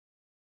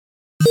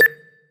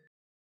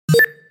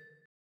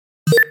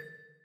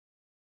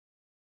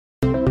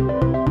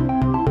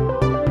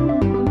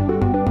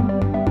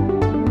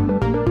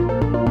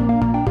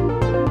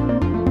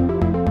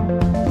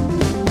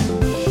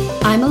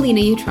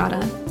Alina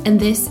Utrata, and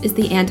this is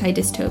The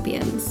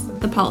Anti-Dystopians,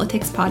 the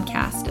politics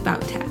podcast about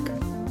tech.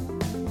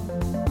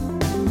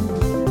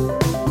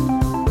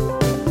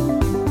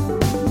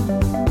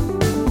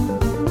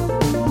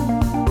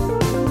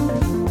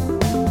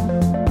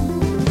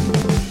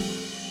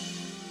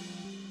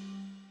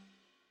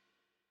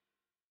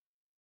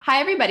 Hi,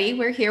 everybody.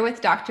 We're here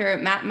with Dr.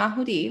 Matt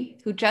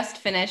Mahoudi, who just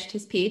finished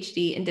his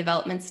PhD in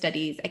Development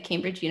Studies at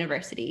Cambridge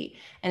University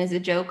and is a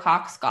Joe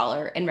Cox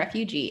Scholar in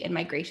Refugee and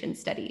Migration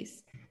Studies.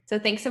 So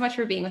thanks so much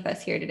for being with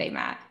us here today,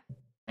 Matt.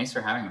 Thanks for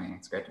having me.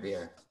 It's great to be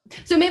here.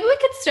 So maybe we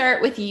could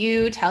start with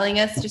you telling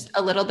us just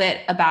a little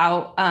bit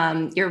about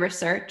your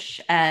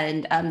research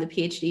and the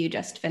PhD you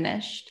just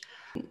finished.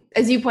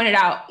 As you pointed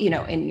out,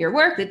 in your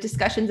work, the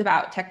discussions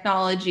about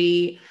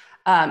technology,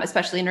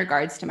 especially in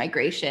regards to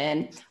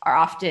migration, are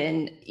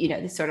often,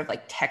 this sort of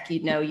like tech,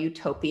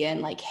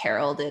 utopian, like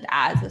heralded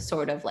as a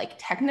sort of like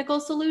technical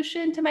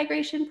solution to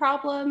migration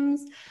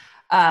problems.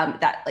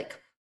 That like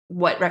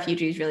what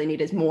refugees really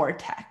need is more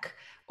tech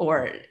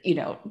or,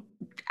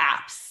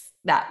 apps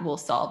that will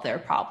solve their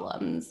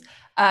problems.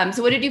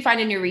 So what did you find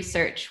in your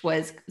research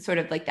was sort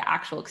of like the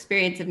actual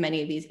experience of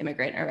many of these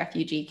immigrant or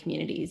refugee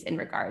communities in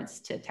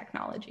regards to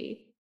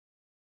technology?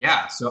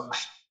 Yeah, so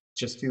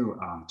just to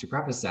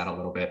preface that a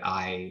little bit,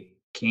 I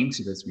came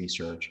to this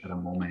research at a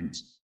moment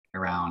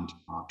around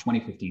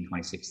 2015,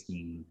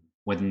 2016,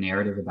 when the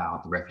narrative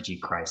about the refugee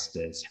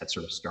crisis had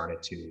sort of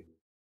started to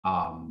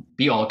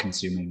be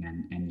all-consuming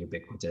and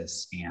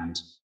ubiquitous, and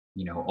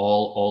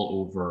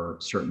all over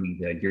certainly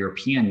the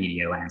European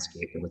media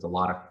landscape. There was a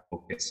lot of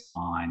focus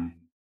on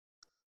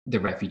the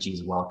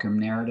refugees' welcome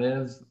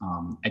narrative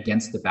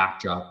against the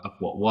backdrop of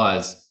what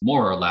was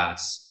more or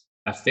less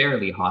a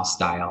fairly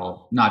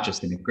hostile, not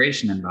just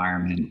immigration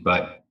environment,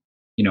 but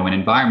an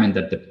environment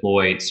that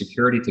deployed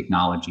security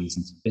technologies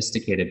and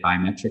sophisticated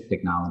biometric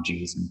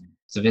technologies and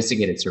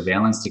sophisticated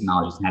surveillance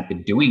technologies, and had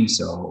been doing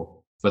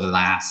so for the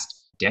last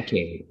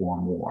decade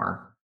or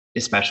more,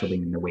 especially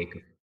in the wake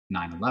of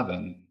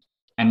 9/11,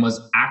 and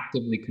was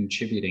actively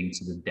contributing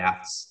to the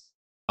deaths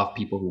of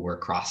people who were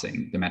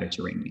crossing the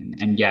Mediterranean.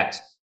 And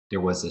yet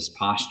there was this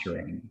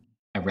posturing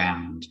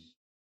around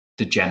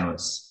the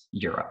generous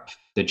Europe,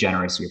 the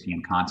generous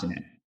European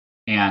continent.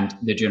 And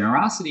the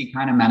generosity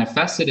kind of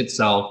manifested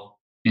itself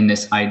in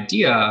this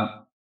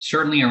idea,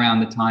 certainly around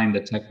the time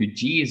that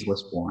TechRefugees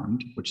was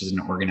formed, which is an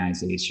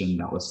organization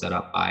that was set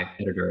up by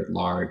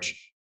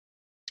editor-at-large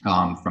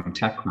from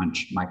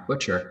TechCrunch, Mike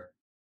Butcher.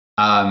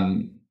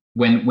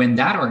 When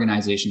that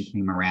organization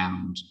came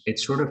around, it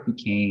sort of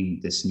became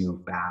this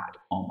new fad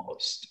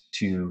almost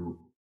to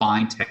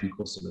find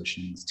technical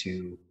solutions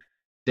to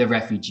the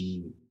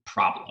refugee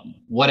problem,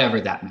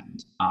 whatever that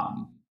meant.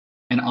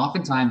 And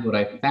oftentimes what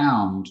I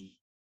found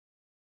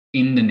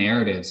in the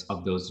narratives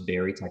of those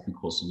very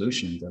technical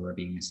solutions that were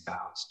being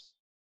espoused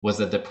was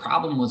that the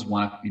problem was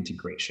one of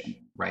integration,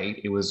 right?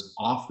 It was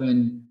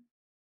often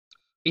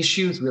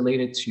issues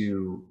related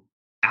to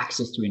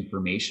access to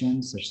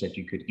information such that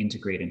you could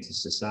integrate into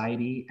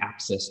society,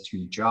 access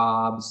to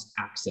jobs,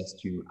 access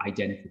to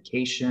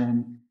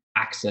identification,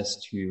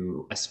 access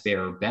to a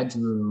spare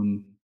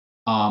bedroom.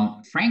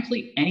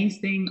 Frankly,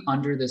 anything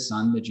under the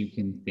sun that you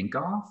can think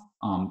of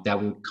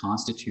that would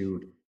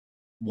constitute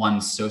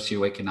one's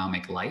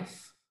socioeconomic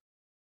life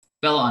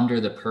fell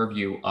under the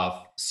purview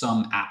of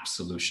some app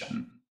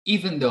solution,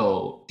 even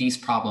though these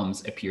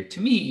problems appear to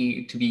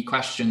me to be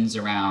questions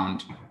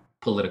around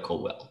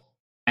political will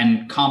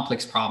and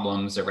complex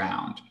problems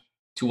around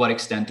to what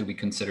extent do we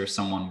consider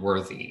someone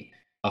worthy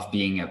of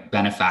being a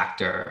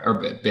benefactor or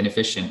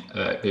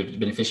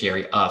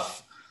beneficiary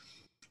of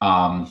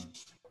our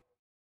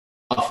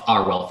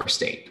welfare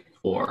state,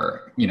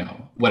 or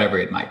whatever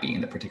it might be in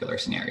the particular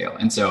scenario.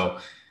 And so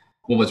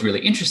what was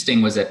really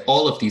interesting was that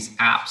all of these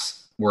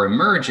apps were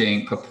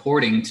emerging,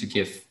 purporting to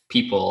give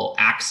people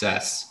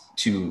access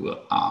to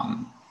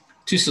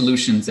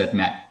solutions that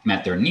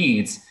met their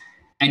needs.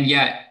 And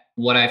yet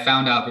what I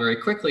found out very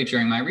quickly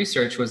during my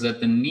research was that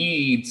the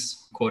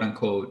needs, quote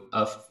unquote,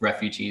 of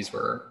refugees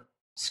were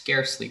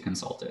scarcely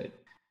consulted.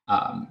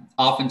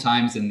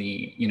 Oftentimes in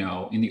the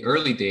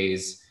early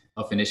days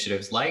of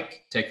initiatives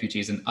like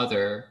TechRefugees and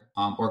other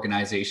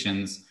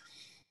organizations,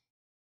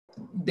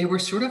 they were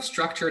sort of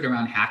structured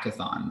around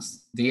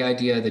hackathons. The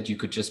idea that you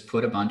could just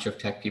put a bunch of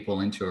tech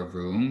people into a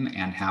room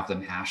and have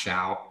them hash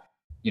out,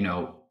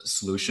 a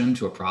solution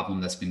to a problem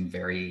that's been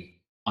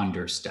very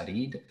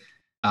understudied.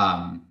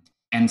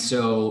 And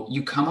so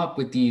you come up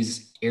with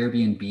these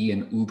Airbnb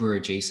and Uber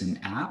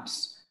adjacent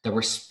apps that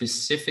were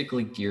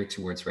specifically geared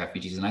towards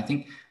refugees. And I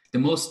think the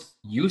most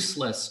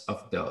useless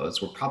of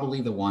those were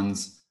probably the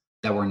ones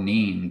that were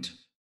named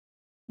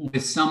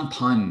with some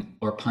pun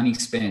or punny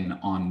spin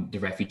on the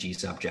refugee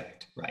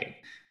subject, right?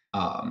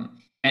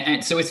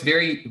 And so it's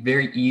very,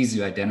 very easy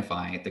to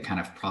identify the kind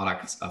of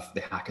products of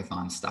the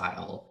hackathon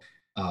style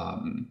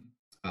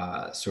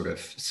sort of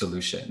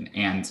solution.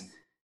 And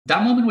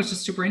that moment was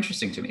just super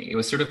interesting to me. It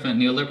was sort of a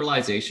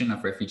neoliberalization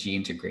of refugee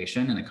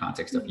integration in the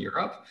context of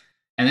Europe.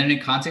 And then in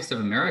the context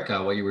of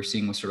America, what you were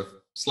seeing was sort of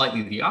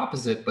slightly the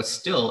opposite, but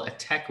still a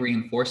tech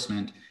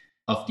reinforcement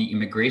of the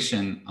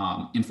immigration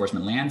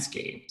enforcement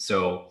landscape.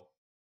 So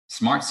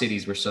smart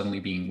cities were suddenly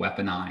being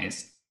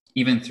weaponized,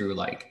 even through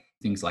like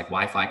things like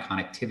Wi-Fi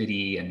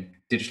connectivity and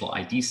digital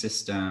ID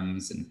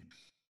systems and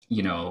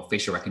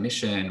facial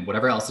recognition,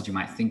 whatever else that you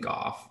might think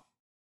of,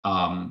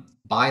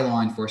 by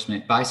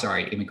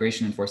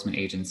immigration enforcement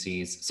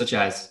agencies such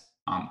as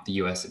the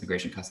U.S.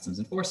 Immigration Customs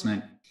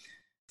Enforcement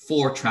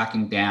for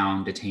tracking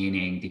down,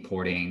 detaining,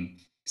 deporting,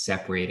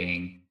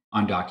 separating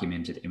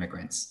undocumented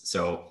immigrants.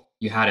 So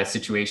you had a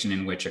situation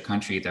in which a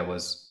country that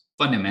was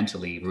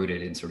fundamentally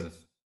rooted in sort of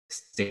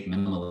state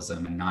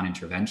minimalism and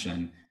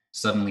non-intervention,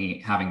 suddenly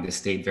having the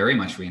state very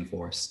much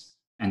reinforced,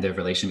 and the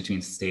relation between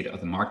the state of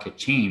the market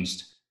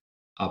changed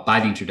by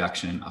the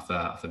introduction of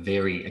a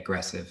very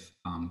aggressive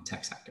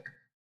tech sector.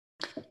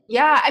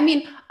 Yeah, I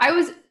mean,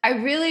 I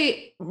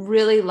really,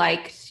 really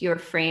liked your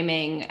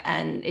framing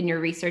and in your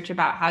research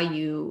about how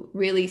you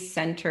really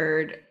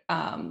centered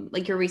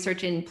like your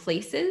research in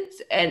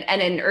places and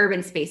in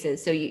urban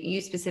spaces. So you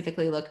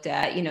specifically looked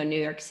at,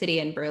 New York City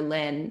and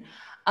Berlin.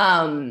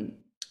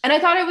 And I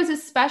thought it was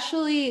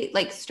especially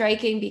like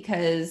striking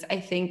because I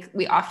think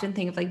we often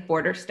think of like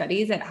border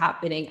studies at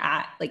happening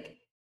at like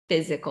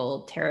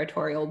physical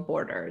territorial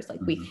borders. Like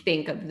we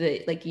think of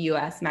the like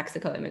US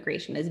Mexico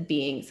immigration as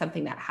being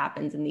something that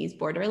happens in these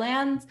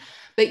borderlands.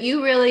 But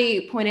you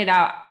really pointed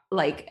out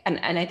like and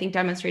I think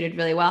demonstrated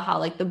really well how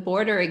like the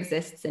border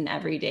exists in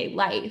everyday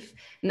life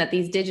and that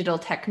these digital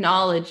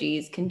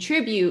technologies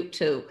contribute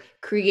to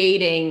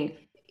creating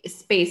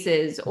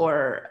spaces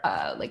or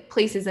like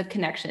places of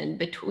connection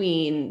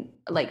between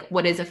like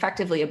what is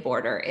effectively a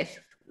border if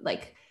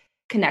like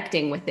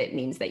connecting with it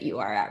means that you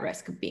are at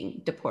risk of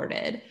being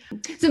deported.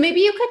 So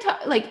maybe you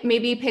could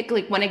maybe pick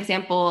like one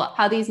example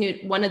how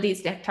one of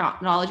these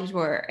technologies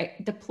were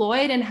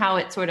deployed and how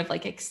it sort of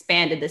like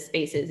expanded the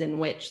spaces in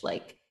which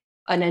like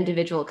an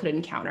individual could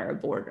encounter a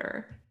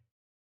border.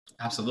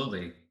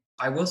 Absolutely.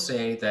 I will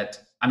say that,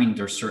 I mean,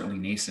 there's certainly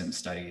nascent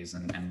studies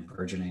and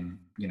burgeoning,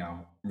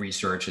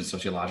 research and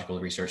sociological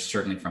research,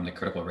 certainly from the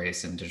critical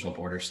race and digital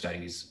border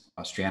studies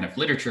strand of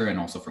literature, and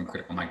also from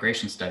critical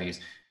migration studies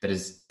that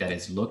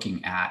is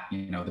looking at,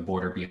 the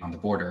border beyond the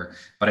border.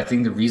 But I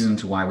think the reason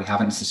to why we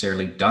haven't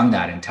necessarily done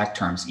that in tech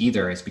terms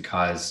either is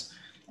because,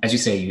 as you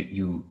say,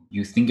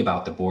 you think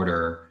about the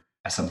border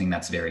as something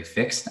that's very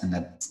fixed and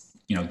that's,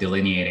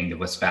 delineating the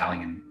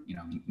Westphalian,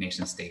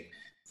 nation state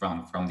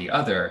from the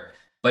other.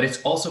 But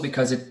it's also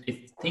because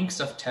it thinks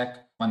of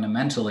tech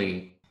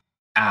fundamentally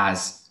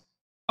as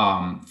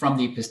from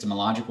the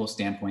epistemological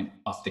standpoint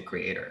of the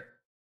creator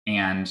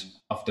and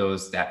of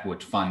those that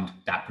would fund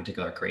that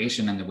particular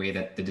creation and the way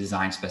that the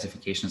design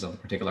specifications of the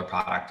particular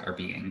product are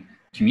being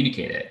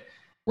communicated.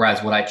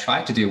 Whereas what I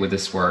tried to do with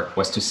this work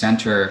was to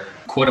center,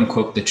 quote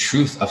unquote, the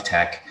truth of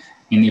tech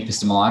in the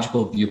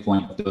epistemological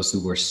viewpoint of those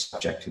who were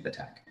subject to the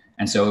tech.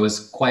 And so it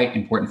was quite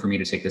important for me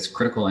to take this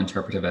critical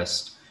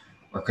interpretivist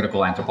or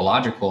critical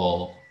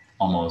anthropological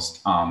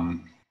almost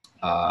point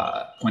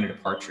of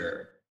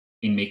departure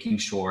in making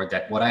sure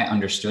that what I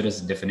understood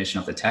as the definition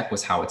of the tech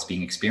was how it's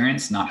being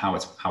experienced, not how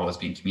it was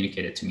being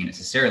communicated to me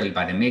necessarily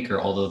by the maker,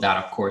 although that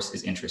of course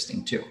is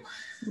interesting too.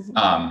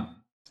 Mm-hmm.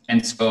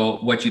 And so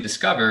what you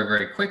discover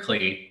very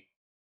quickly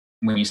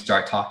when you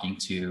start talking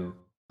to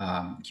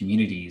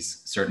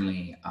communities,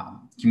 certainly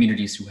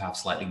communities who have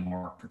slightly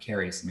more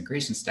precarious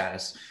immigration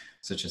status,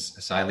 such as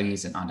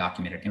asylees and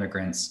undocumented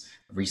immigrants,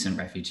 recent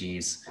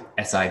refugees,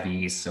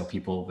 SIVs, so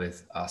people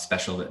with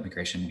special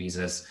immigration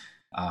visas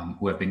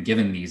who have been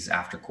given these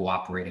after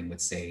cooperating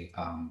with, say,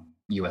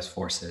 US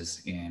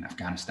forces in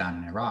Afghanistan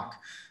and Iraq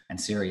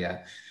and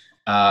Syria.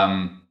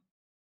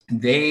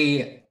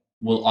 They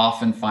will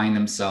often find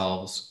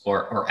themselves,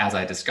 or as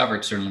I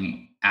discovered,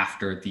 certainly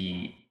after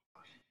the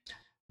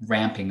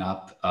ramping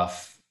up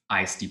of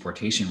ICE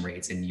deportation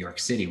rates in New York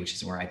City, which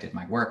is where I did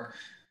my work,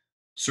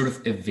 sort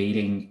of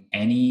evading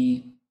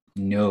any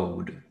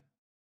node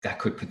that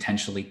could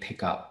potentially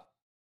pick up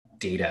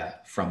data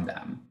from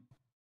them.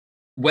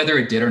 Whether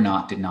it did or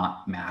not did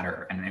not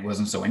matter. And it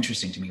wasn't so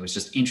interesting to me. It was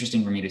just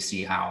interesting for me to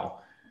see how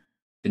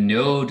the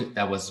node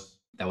that was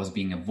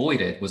being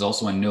avoided was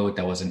also a node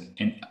that was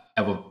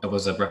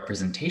was a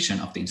representation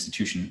of the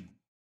institution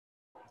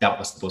that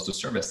was supposed to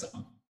service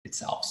them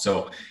itself.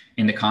 So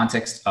in the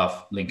context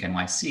of Link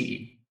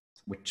NYC,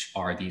 which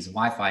are these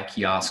Wi-Fi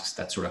kiosks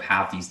that sort of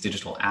have these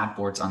digital ad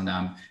boards on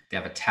them. They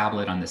have a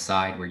tablet on the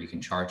side where you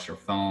can charge your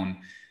phone.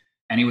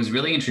 And he was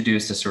really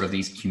introduced to sort of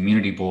these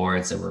community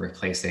boards that were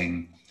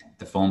replacing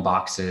the phone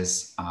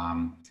boxes.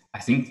 I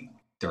think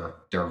there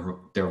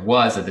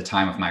was at the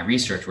time of my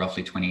research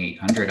roughly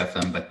 2,800 of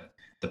them, but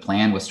the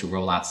plan was to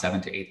roll out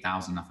 7,000 to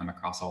 8,000 of them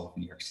across all of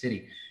New York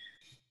City.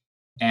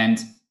 And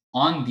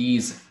on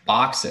these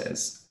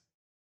boxes,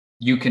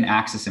 you can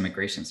access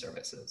immigration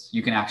services.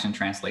 You can access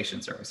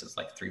translation services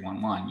like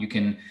 311. You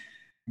can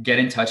get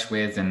in touch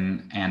with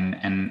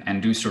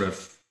and do sort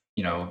of,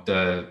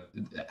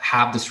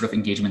 have the sort of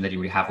engagement that you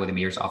would have with the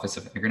Mayor's Office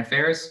of Immigrant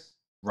Affairs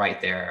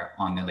right there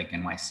on the Link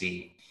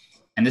NYC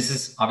and this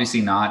is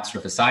obviously not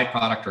sort of a side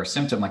product or a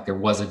symptom, like there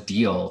was a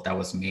deal that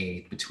was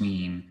made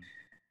between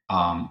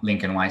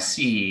Link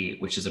NYC,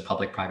 which is a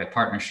public-private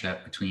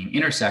partnership, between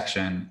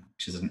Intersection,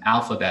 which is an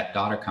Alphabet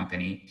daughter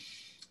company,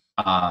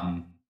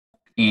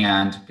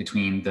 and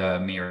between the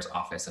Mayor's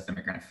Office of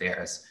Immigrant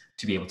Affairs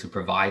to be able to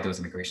provide those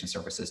immigration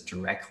services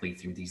directly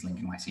through these Link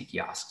NYC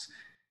kiosks.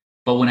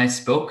 But when I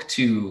spoke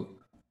to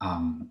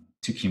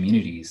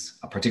communities,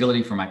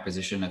 particularly for my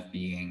position of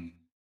being,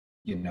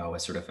 a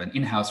sort of an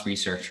in-house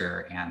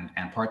researcher and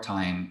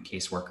part-time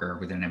caseworker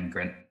within an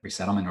immigrant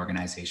resettlement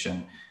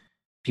organization,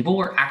 people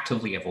were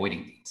actively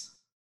avoiding these.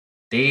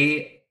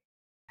 They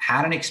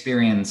had an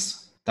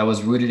experience that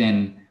was rooted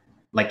in,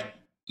 like,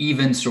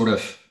 even sort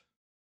of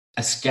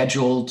a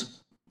scheduled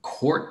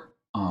court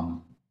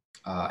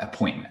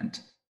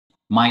appointment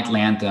might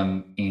land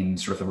them in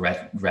sort of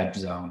a red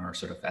zone, or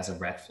sort of as a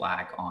red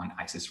flag on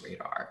ICE's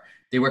radar.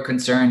 They were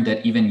concerned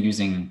that even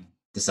using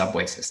the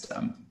subway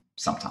system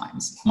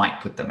sometimes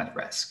might put them at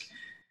risk.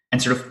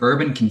 And sort of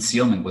urban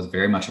concealment was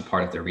very much a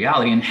part of their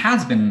reality, and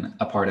has been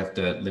a part of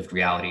the lived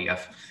reality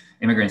of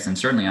immigrants, and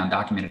certainly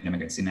undocumented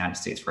immigrants in the United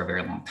States, for a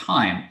very long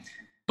time.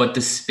 But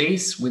the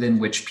space within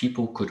which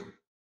people could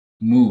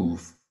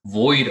move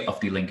void of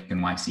the Link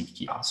NYC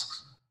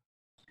kiosks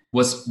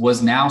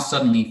was now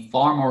suddenly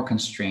far more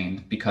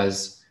constrained,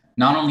 because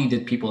not only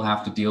did people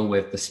have to deal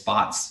with the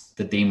spots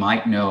that they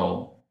might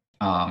know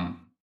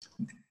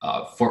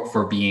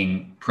for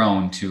being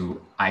prone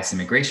to ICE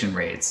immigration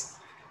raids,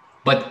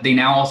 but they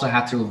now also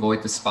had to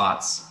avoid the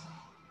spots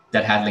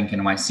that had Link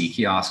NYC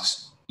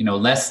kiosks,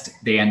 lest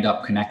they end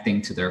up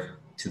connecting to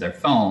their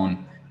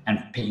phone and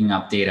picking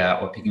up data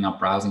or picking up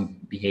browsing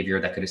behavior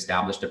that could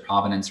establish the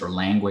provenance or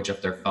language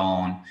of their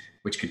phone,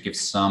 which could give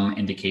some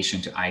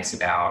indication to ICE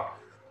about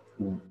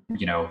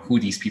who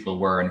these people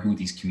were and who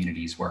these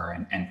communities were,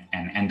 and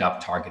end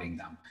up targeting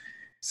them.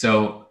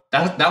 So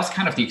that was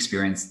kind of the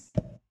experience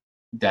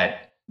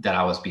that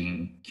I was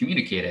being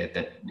communicated,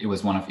 that it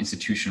was one of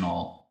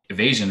institutional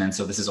evasion. And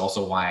so this is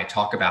also why I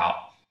talk about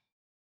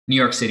New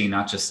York City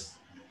not just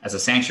as a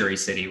sanctuary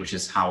city, which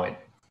is how it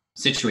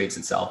situates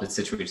itself. It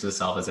situates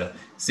itself as a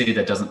city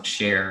that doesn't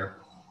share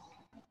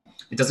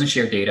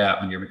data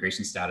on your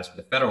immigration status with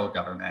the federal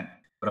government.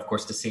 But of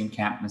course, the same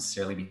can't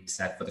necessarily be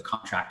said for the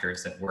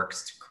contractors that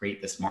works to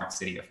create the smart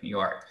city of New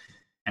York.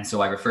 And so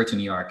I refer to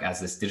New York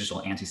as this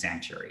digital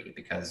anti-sanctuary,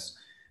 because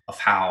of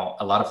how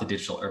a lot of the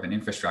digital urban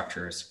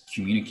infrastructures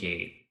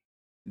communicate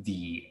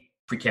the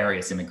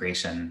precarious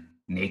immigration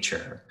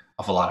nature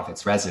of a lot of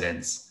its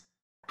residents,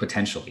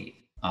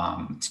 potentially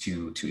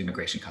to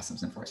immigration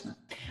customs enforcement.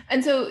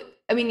 And so,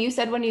 I mean, you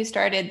said when you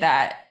started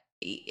that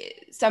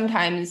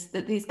sometimes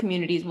that these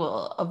communities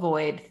will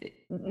avoid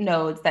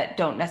nodes that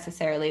don't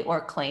necessarily,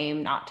 or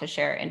claim not to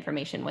share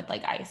information with,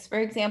 like, ICE, for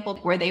example.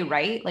 Were they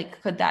right?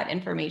 Like, could that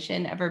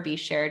information ever be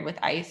shared with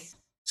ICE?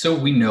 So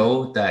we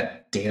know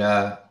that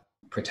data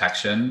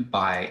protection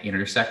by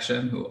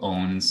Intersection, who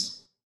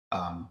owns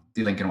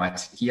the Link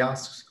NYC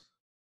kiosks,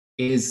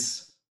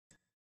 is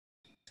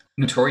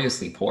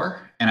notoriously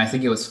poor. And I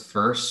think it was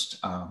first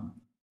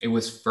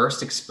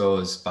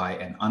exposed by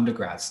an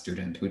undergrad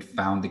student who'd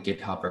found the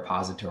GitHub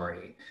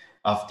repository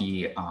of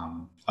the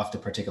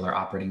particular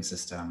operating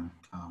system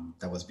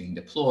that was being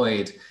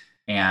deployed,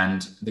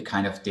 and the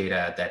kind of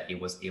data that it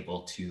was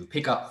able to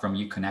pick up from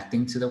you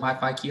connecting to the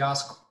Wi-Fi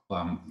kiosk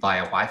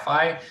via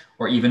Wi-Fi,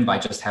 or even by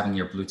just having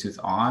your Bluetooth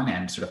on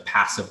and sort of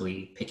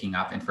passively picking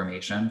up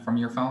information from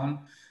your phone,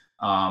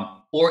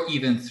 or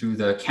even through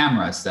the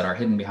cameras that are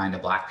hidden behind a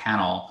black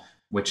panel,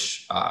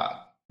 which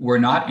were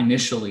not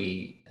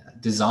initially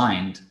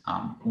designed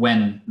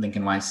when Link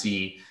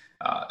NYC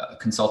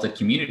consulted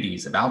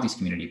communities about these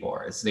community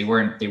boards.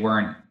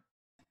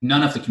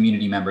 None of the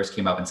community members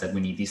came up and said,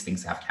 we need these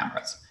things to have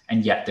cameras,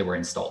 and yet they were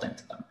installed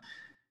into them.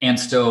 And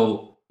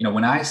so,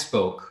 when I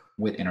spoke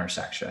with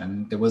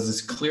Intersection, there was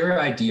this clear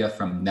idea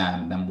from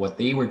them that what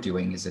they were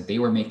doing is that they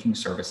were making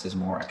services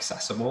more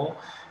accessible,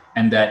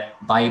 and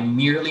that by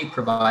merely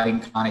providing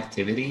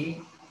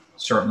connectivity,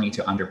 certainly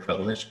to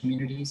underprivileged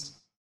communities,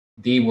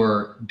 they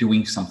were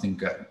doing something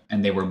good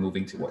and they were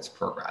moving towards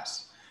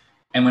progress.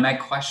 And when I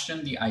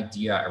questioned the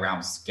idea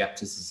around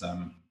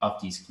skepticism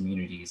of these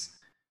communities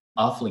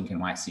of Link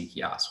NYC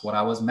kiosks, what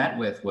I was met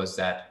with was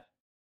that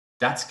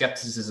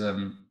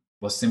skepticism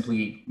was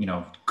simply,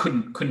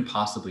 couldn't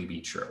possibly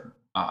be true.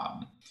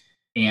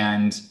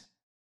 And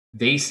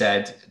they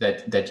said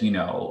that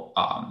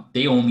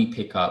they only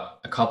pick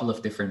up a couple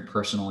of different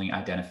personally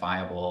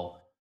identifiable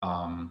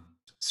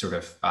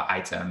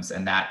items,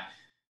 and that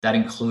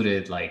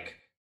included, like,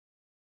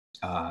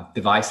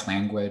 device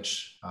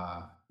language,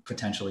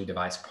 potentially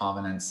device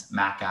provenance,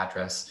 MAC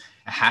address,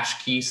 a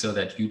hash key, so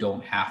that you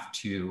don't have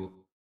to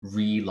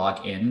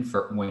re-log in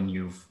for when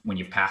you've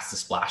passed the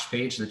splash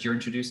page that you're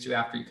introduced to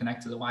after you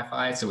connect to the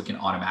Wi-Fi, so it can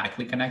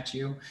automatically connect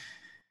you.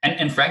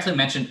 And frankly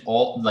mentioned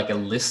all, like, a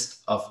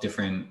list of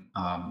different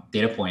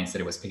data points that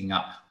it was picking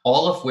up,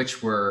 all of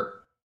which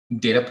were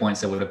data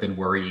points that would have been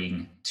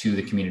worrying to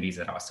the communities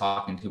that I was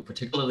talking to,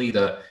 particularly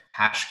the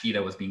hash key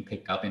that was being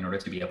picked up in order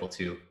to be able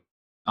to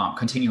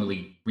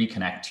continually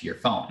reconnect to your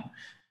phone.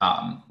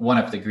 One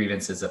of the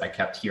grievances that I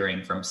kept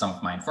hearing from some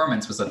of my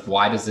informants was like,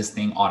 why does this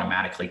thing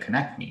automatically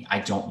connect me? I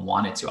don't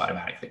want it to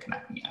automatically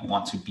connect me. I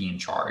want to be in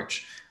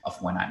charge of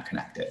when I'm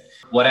connected.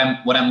 What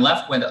I'm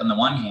left with on the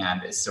one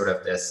hand is sort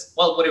of this,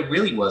 well, what it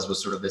really was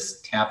sort of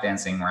this tap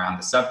dancing around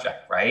the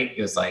subject, right?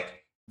 It was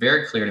like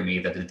very clear to me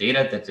that the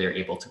data that they're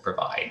able to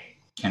provide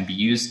can be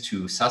used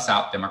to suss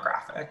out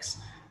demographics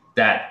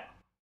that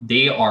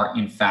they are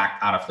in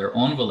fact out of their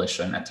own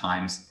volition at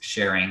times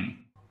sharing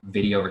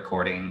video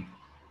recording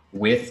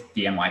with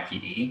the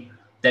NYPD,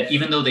 that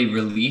even though they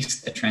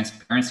released a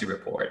transparency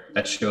report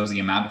that shows the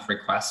amount of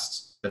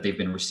requests that they've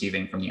been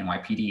receiving from the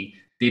NYPD,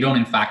 they don't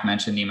in fact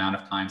mention the amount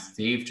of times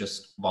they've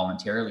just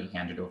voluntarily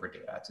handed over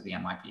data to the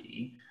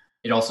NYPD.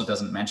 It also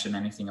doesn't mention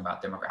anything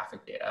about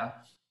demographic data.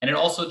 And it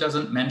also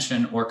doesn't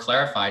mention or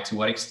clarify to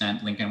what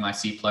extent Link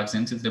NYC plugs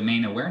into the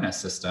domain awareness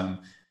system,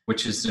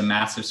 which is a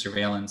massive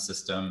surveillance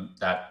system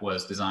that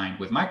was designed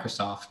with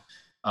Microsoft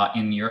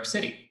in New York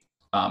City.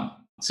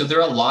 So there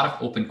are a lot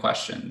of open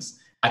questions.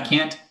 I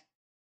can't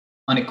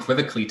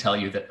unequivocally tell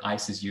you that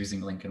ICE is using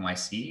Link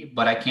NYC,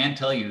 but I can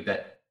tell you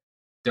that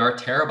there are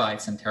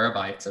terabytes and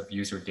terabytes of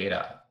user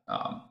data,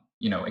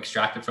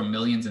 extracted from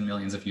millions and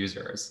millions of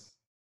users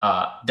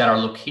that are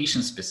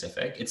location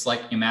specific. It's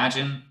like,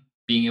 imagine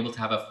being able to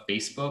have a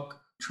Facebook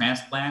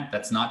transplant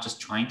that's not just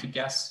trying to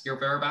guess your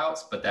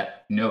whereabouts, but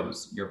that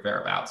knows your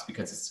whereabouts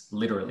because it's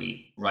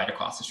literally right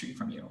across the street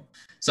from you.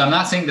 So I'm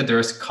not saying that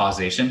there's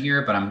causation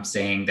here, but I'm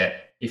saying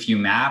that if you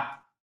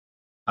map,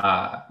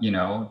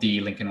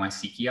 the Link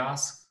NYC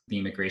kiosk, the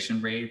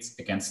immigration rates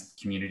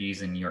against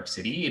communities in New York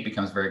City, it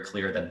becomes very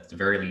clear that at the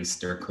very least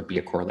there could be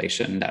a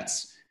correlation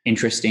that's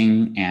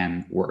interesting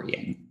and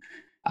worrying,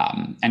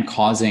 and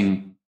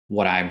causing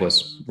what I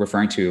was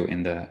referring to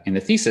in the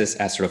thesis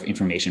as sort of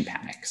information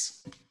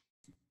panics.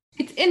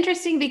 It's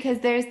interesting because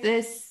there's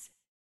this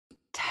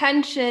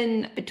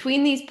tension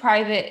between these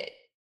private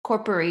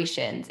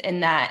corporations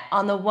in that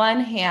on the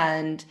one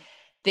hand,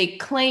 they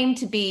claim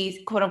to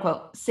be quote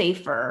unquote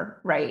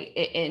safer, right?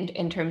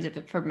 In terms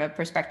of from a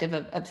perspective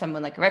of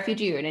someone like a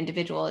refugee or an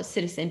individual, a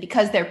citizen,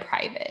 because they're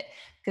private,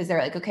 because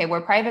they're like, okay,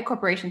 we're private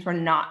corporations, we're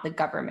not the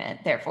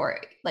government. Therefore,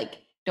 like,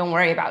 don't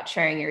worry about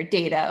sharing your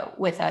data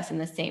with us in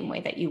the same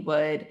way that you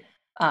would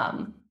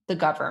the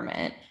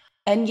government.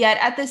 And yet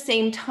at the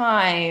same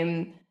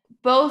time,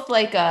 both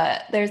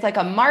there's like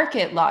a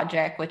market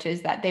logic, which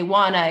is that they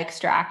want to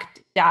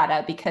extract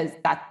data because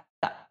that's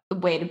the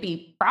way to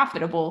be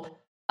profitable.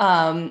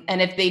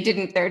 And if they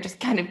didn't, they're just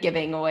kind of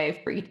giving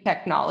away free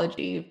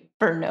technology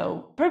for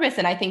no purpose.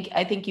 And I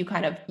think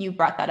you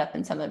brought that up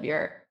in some of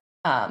your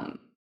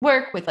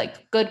work with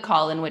like Good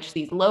Call, in which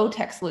these low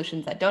tech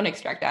solutions that don't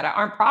extract data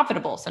aren't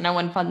profitable, so no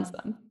one funds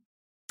them.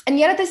 And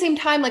yet at the same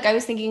time, like I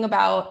was thinking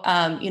about,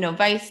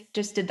 Vice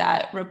just did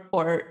that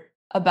report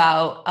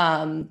about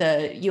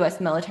the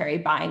US military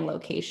buying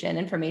location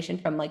information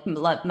from like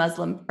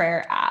Muslim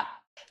prayer app.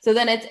 So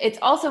then it's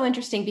also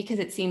interesting because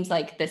it seems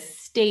like the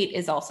state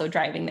is also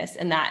driving this,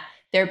 and that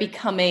they're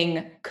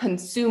becoming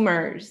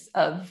consumers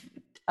of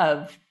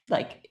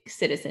like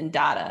citizen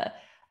data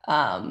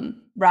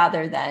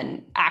rather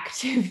than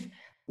active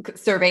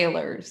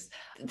surveillors.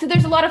 So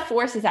there's a lot of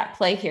forces at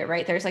play here,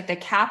 right? There's like the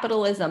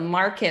capitalism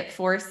market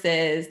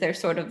forces, there's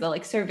sort of the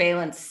like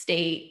surveillance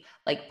state,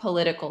 like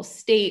political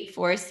state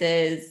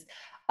forces.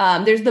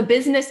 There's the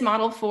business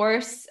model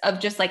force of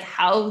just like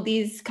how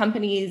these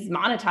companies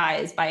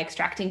monetize by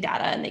extracting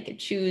data, and they could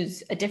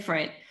choose a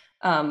different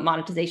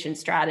monetization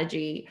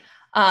strategy.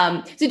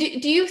 So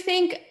do you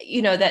think,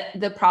 that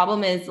the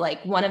problem is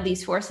like one of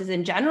these forces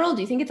in general?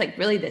 Do you think it's like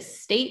really the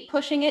state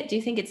pushing it? Do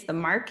you think it's the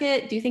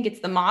market? Do you think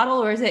it's the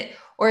model, or is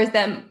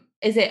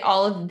it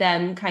all of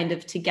them kind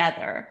of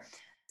together?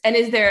 And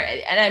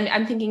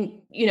I'm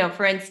thinking,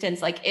 for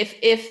instance, like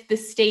if the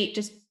state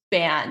just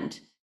banned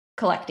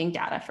collecting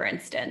data, for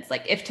instance,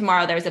 like if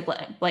tomorrow there's a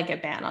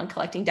blanket ban on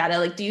collecting data,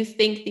 like do you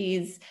think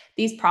these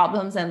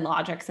problems and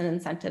logics and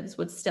incentives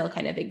would still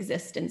kind of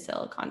exist in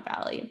Silicon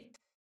Valley?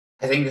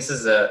 I think this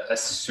is a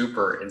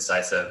super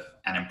incisive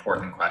and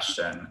important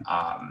question.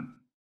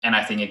 And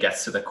I think it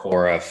gets to the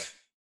core of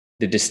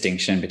the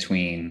distinction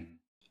between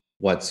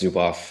what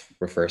Zuboff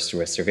refers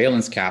to as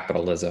surveillance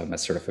capitalism,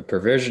 as sort of a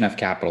perversion of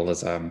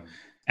capitalism,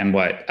 and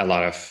what a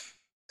lot of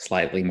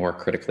slightly more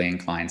critically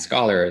inclined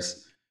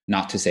scholars,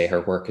 not to say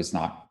her work is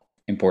not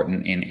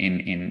important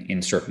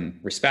in certain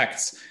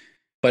respects,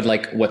 but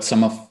like what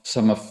some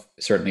of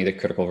certainly the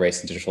critical race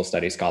and digital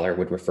studies scholar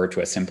would refer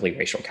to as simply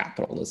racial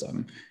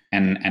capitalism,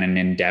 and an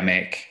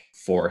endemic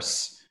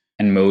force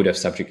and mode of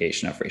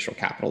subjugation of racial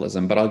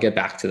capitalism. But I'll get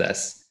back to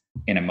this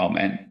in a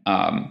moment.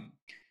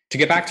 To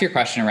get back to your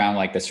question around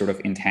like the sort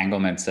of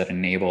entanglements that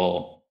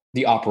enable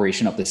the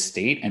operation of the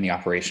state and the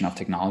operation of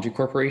technology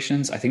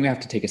corporations, I think we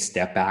have to take a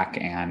step back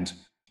and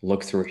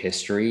look through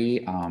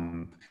history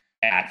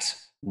at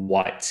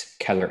what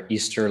Keller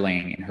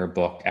Easterling in her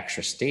book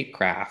Extra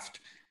Statecraft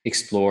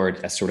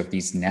explored as sort of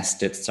these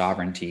nested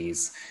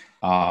sovereignties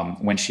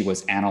when she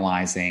was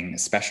analyzing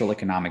special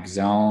economic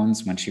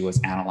zones, when she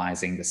was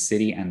analyzing the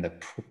city and the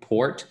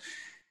port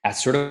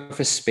as sort of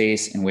a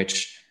space in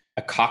which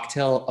a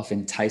cocktail of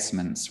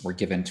enticements were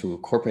given to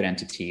corporate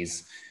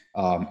entities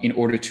in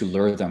order to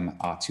lure them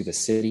to the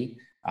city.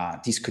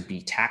 These could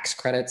be tax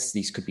credits.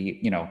 These could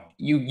be,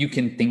 you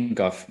can think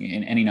of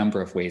in any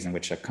number of ways in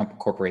which a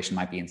corporation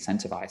might be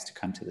incentivized to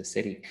come to the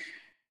city.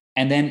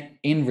 And then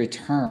in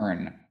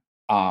return,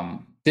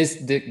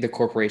 the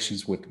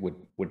corporations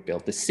would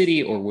build the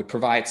city or would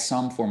provide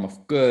some form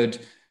of good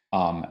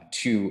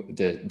to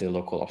the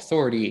local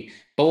authority.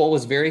 But what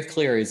was very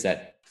clear is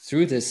that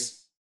through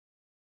this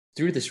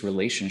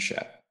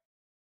relationship,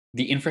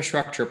 the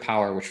infrastructure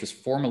power, which was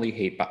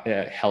formerly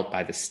held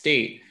by the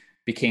state,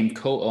 became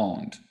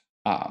co-owned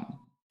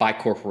by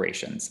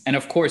corporations. And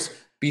of course,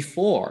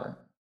 before,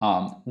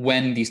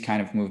 when these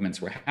kind of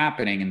movements were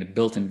happening in the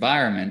built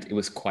environment, it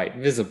was quite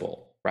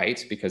visible,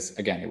 right? Because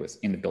again, it was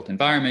in the built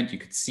environment, you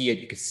could see it,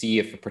 you could see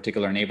if a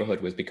particular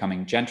neighborhood was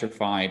becoming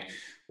gentrified,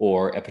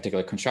 or a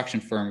particular construction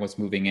firm was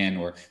moving in,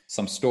 or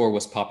some store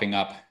was popping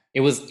up.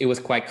 It was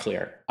quite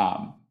clear.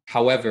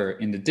 However,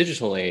 in the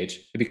digital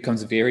age, it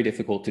becomes very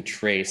difficult to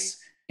trace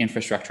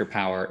infrastructure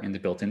power in the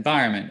built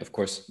environment. Of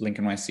course,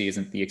 Lincoln YC is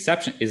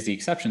the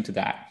exception to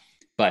that.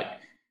 But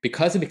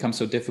because it becomes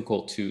so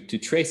difficult to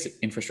trace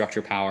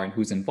infrastructure power and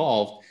who's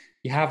involved,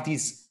 you have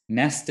these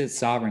nested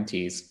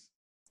sovereignties.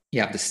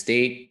 You have the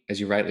state, as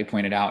you rightly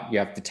pointed out, you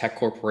have the tech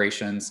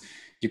corporations,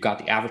 you've got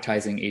the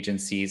advertising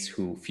agencies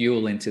who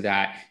fuel into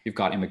that, you've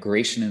got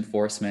immigration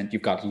enforcement,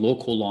 you've got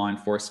local law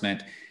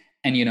enforcement,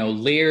 and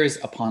layers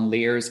upon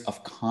layers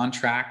of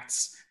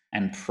contracts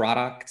and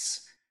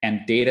products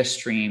and data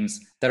streams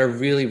that are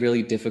really,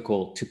 really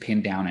difficult to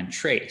pin down and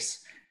trace.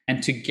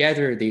 And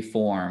together they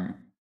form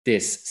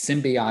this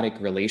symbiotic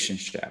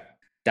relationship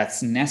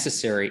that's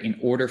necessary in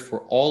order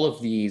for all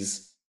of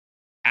these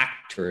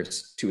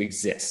actors to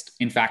exist.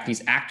 In fact,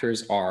 these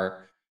actors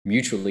are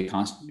mutually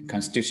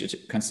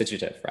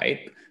constitutive,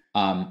 right?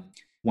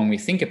 When we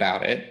think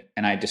about it,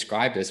 and I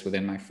describe this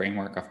within my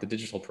framework of the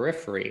digital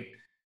periphery,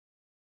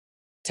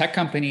 tech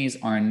companies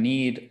are in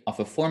need of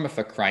a form of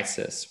a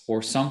crisis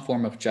or some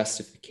form of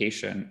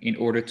justification in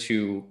order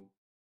to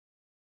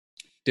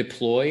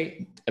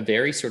deploy a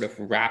very sort of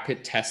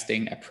rapid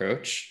testing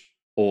approach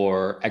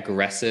or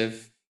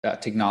aggressive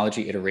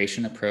technology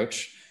iteration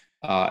approach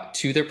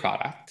to their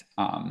product.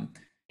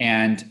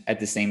 And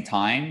at the same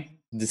time,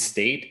 the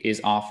state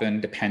is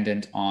often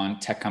dependent on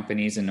tech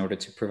companies in order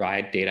to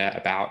provide data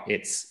about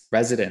its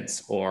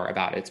residents or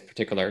about its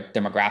particular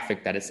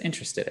demographic that it's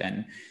interested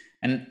in.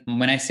 And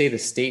when I say the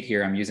state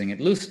here, I'm using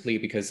it loosely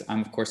because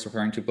I'm, of course,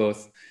 referring to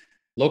both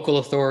local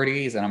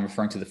authorities, and I'm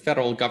referring to the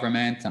federal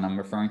government, and I'm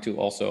referring to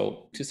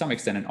also, to some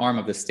extent, an arm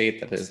of the state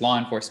that is law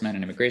enforcement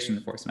and immigration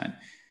enforcement.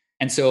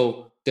 And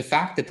so the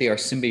fact that they are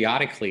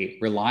symbiotically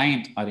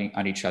reliant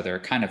on each other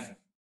kind of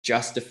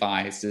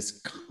justifies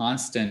this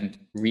constant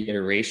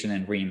reiteration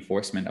and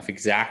reinforcement of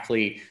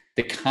exactly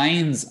the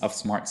kinds of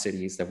smart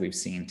cities that we've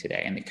seen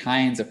today, and the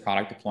kinds of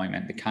product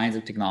deployment, the kinds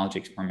of technology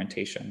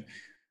experimentation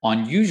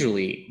on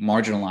usually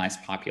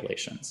marginalized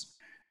populations.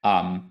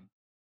 And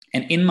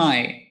in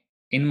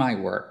my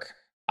work,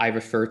 I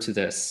refer to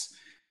this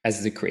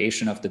as the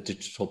creation of the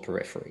digital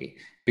periphery,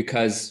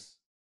 because,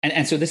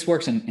 and so this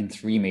works in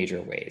three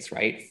major ways,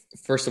 right?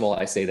 First of all,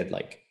 I say that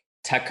like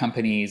tech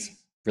companies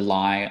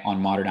rely on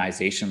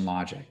modernization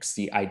logics,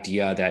 the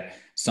idea that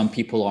some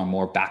people are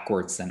more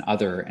backwards than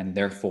other and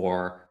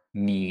therefore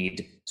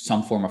need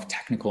some form of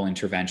technical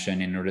intervention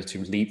in order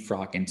to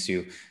leapfrog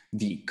into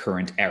the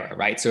current era,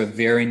 right? So a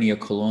very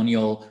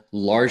neocolonial,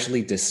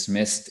 largely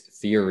dismissed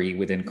theory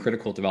within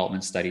critical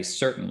development studies,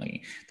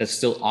 certainly, that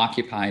still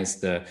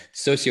occupies the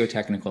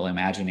socio-technical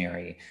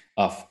imaginary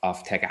of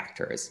tech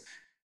actors.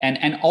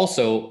 And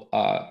also,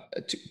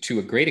 to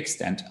a great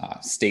extent,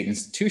 state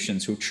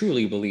institutions who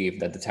truly believe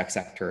that the tech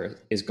sector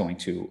is going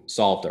to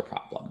solve their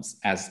problems,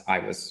 as I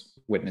was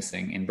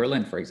witnessing in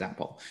Berlin, for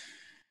example.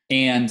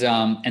 And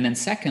then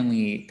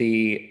secondly,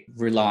 they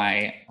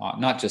rely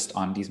not just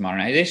on these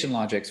modernization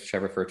logics, which I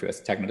refer to as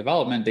techno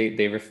development.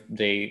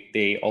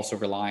 They also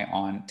rely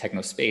on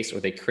technospace, or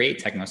they create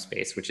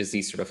technospace, which is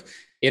these sort of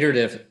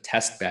iterative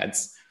test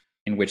beds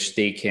in which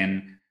they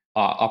can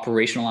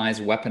operationalize,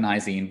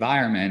 weaponize the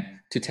environment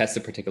to test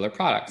a particular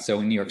product. So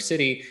in New York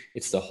City,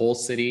 it's the whole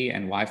city,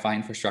 and Wi-Fi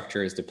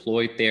infrastructure is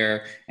deployed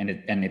there, and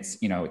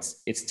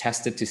it's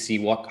tested to see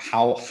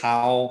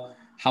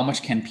how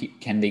much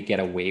can they get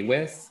away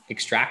with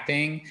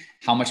extracting?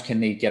 How much can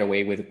they get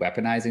away with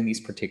weaponizing these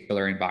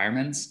particular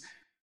environments?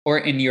 Or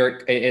in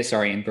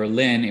in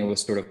Berlin, it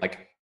was sort of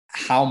like,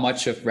 how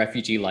much of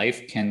refugee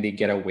life can they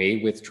get away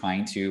with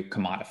trying to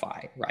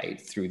commodify,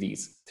 right? Through the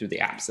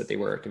apps that they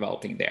were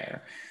developing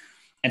there.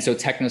 And so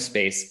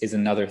technospace is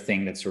another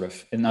thing that's sort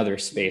of another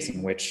space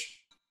in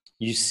which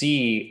you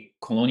see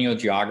colonial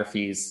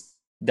geographies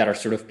that are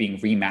sort of being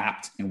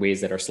remapped in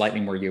ways that are slightly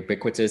more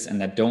ubiquitous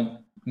and that don't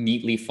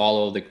neatly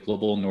follow the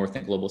global north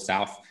and global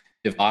south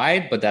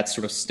divide, but that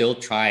sort of still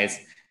tries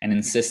and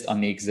insist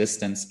on the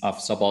existence of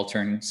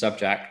subaltern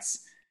subjects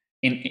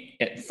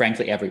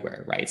frankly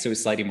everywhere, right? So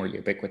it's slightly more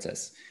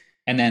ubiquitous.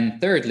 And then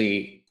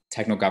thirdly,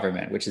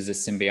 techno-government, which is a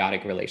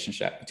symbiotic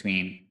relationship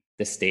between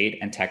the state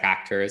and tech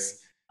actors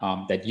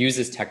that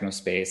uses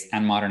technospace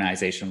and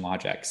modernization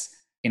logics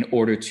in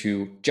order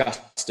to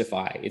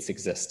justify its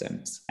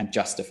existence and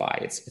justify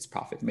its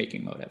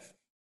profit-making motive.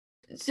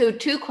 So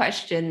two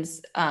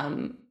questions,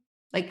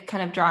 like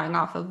kind of drawing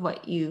off of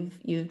what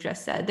you've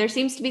just said. There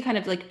seems to be kind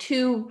of like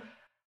two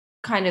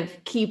kind of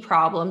key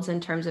problems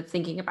in terms of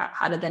thinking about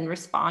how to then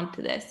respond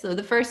to this. So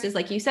the first is,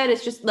 like you said,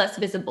 it's just less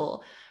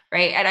visible,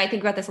 right? And I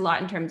think about this a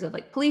lot in terms of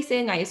like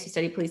policing. I used to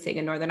study policing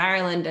in Northern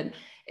Ireland, and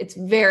it's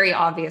very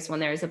obvious when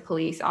there's a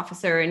police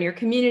officer in your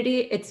community.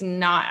 It's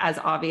not as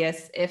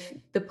obvious if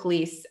the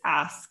police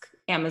ask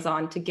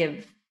Amazon to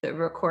give the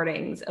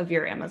recordings of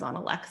your Amazon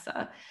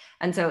Alexa.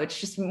 And so it's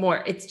just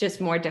more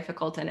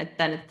difficult, and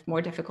then it's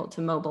more difficult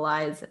to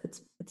mobilize.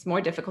 It's more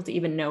difficult to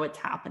even know it's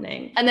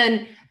happening. And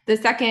then the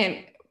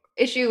second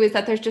issue is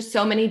that there's just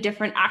so many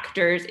different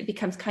actors. It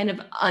becomes kind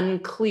of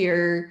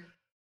unclear,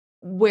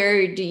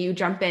 where do you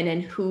jump in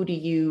and who do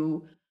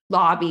you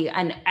lobby,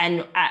 and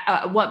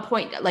at what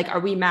point, like, are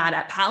we mad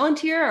at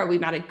Palantir? Are we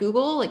mad at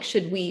Google? Like,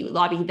 should we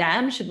lobby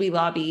them? Should we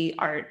lobby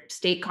our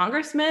state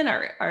congressmen,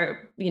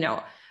 or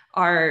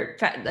our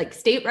like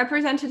state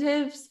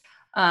representatives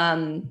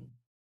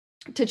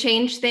to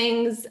change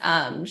things?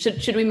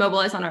 Should we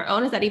mobilize on our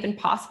own? Is that even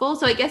possible?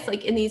 So I guess,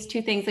 like, in these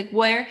two things, like,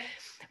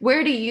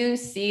 where do you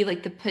see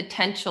like the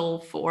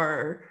potential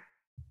for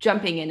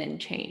jumping in and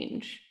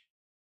change?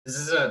 This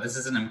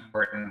is an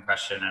important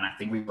question, and I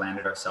think we've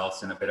landed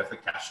ourselves in a bit of a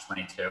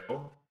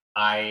catch-22.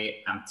 I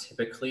am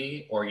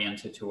typically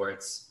oriented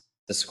towards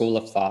the school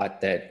of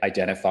thought that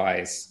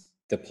identifies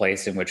the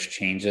place in which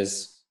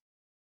changes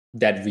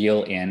that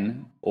reel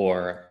in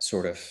or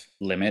sort of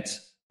limit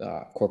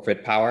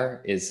corporate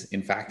power is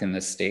in fact in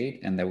the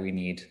state, and that we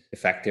need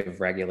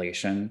effective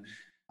regulation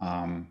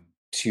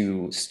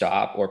to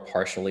stop or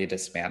partially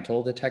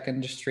dismantle the tech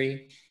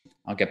industry.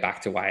 I'll get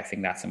back to why I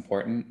think that's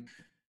important.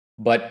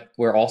 But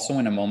we're also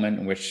in a moment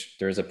in which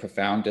there's a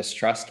profound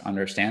distrust,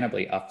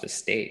 understandably, of the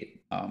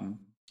state.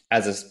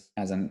 As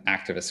an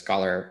activist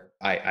scholar,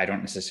 I don't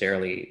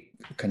necessarily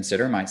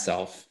consider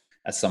myself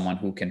as someone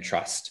who can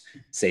trust,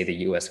 say, the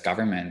US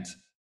government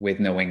with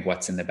knowing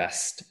what's in the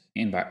best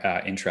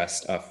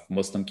interest of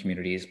Muslim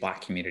communities, Black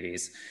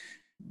communities,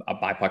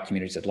 BIPOC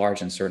communities at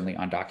large, and certainly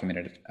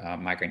undocumented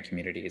migrant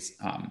communities.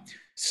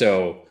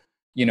 So,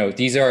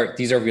 these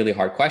are really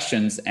hard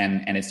questions,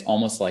 and it's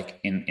almost like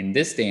in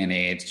this day and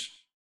age,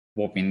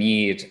 what we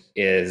need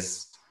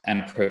is an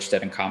approach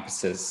that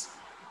encompasses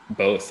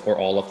both or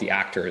all of the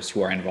actors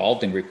who are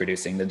involved in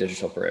reproducing the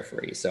digital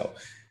periphery. So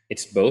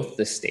it's both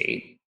the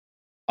state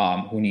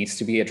who needs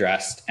to be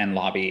addressed and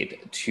lobbied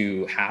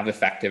to have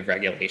effective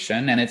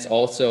regulation, and it's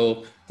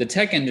also the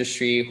tech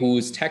industry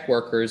whose tech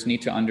workers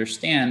need to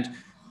understand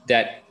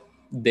that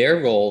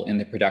their role in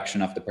the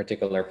production of the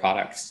particular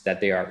products that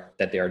they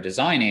are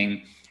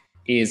designing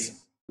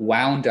is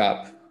wound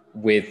up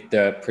with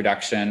the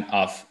production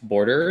of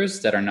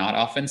borders that are not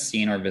often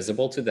seen or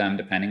visible to them,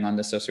 depending on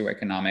the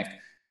socioeconomic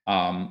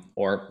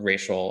or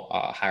racial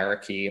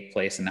hierarchy,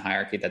 place in the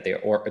hierarchy that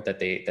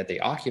they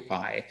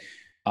occupy,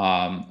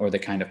 or the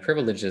kind of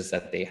privileges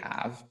that they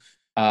have.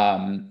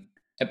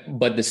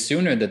 But the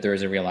sooner that there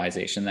is a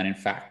realization that in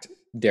fact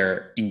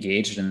they're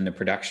engaged in the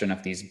production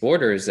of these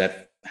borders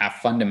that have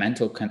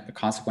fundamental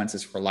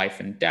consequences for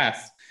life and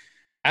death,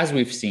 as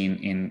we've seen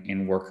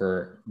in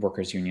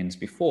workers' unions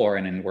before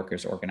and in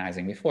workers'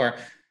 organizing before,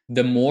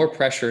 the more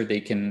pressure they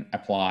can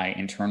apply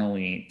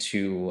internally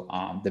to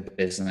the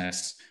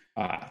business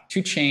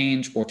to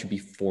change or to be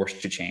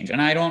forced to change.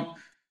 And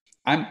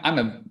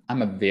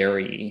I'm a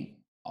very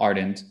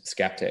ardent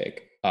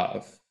skeptic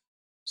of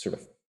sort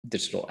of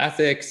digital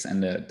ethics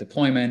and the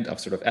deployment of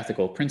sort of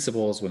ethical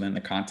principles within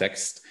the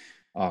context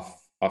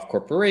of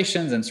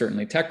corporations, and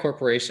certainly tech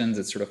corporations.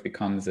 It sort of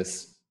becomes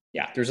this,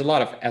 there's a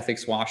lot of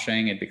ethics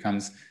washing. It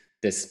becomes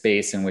this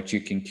space in which you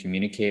can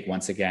communicate,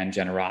 once again,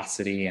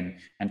 generosity and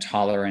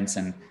tolerance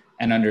and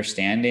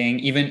understanding,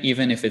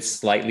 even if it's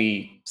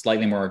slightly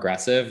more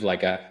aggressive,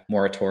 like a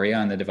moratoria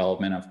on the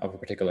development of a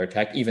particular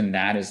tech. Even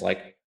that is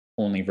like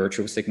only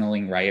virtue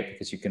signaling, right?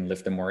 Because you can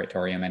lift the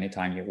moratorium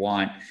anytime you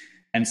want.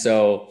 And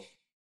so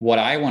what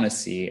I want to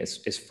see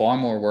is far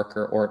more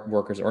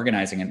workers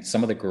organizing, and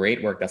some of the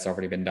great work that's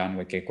already been done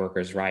with Gig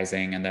Workers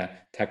Rising and the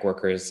tech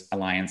workers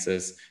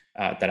alliances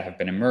that have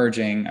been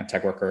emerging,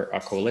 tech worker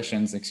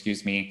coalitions,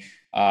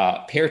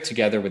 paired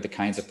together with the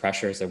kinds of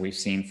pressures that we've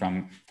seen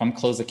from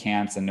Close the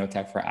Camps and No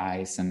Tech for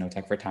ICE and No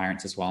Tech for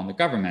Tyrants as well in the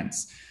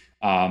governments.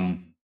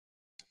 And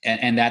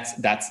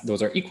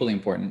those are equally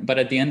important. But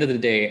at the end of the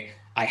day,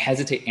 I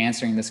hesitate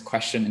answering this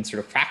question in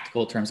sort of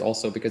practical terms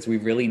also, because we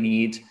really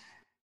need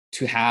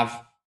to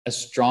have a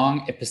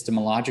strong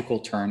epistemological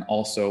turn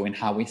also in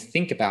how we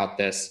think about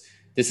this.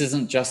 This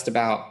isn't just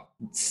about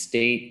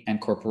state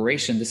and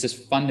corporation. This is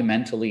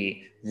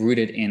fundamentally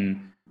rooted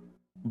in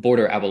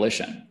border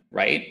abolition,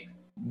 right?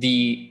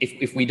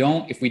 if we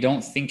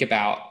don't think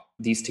about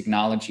these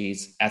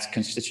technologies as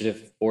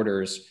constitutive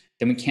orders,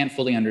 then we can't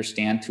fully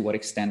understand to what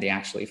extent they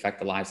actually affect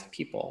the lives of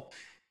people.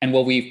 And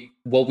what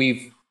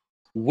we've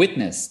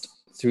witnessed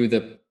through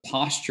the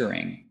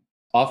posturing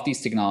of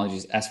these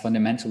technologies as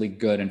fundamentally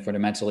good and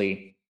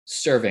fundamentally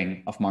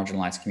serving of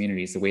marginalized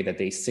communities, the way that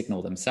they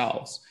signal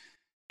themselves,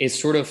 is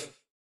sort of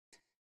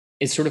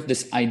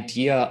this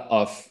idea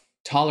of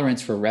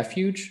tolerance for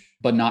refuge,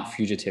 but not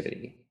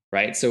fugitivity,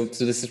 right? So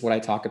this is what I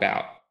talk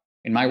about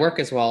in my work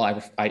as well.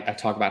 I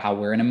talk about how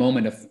we're in a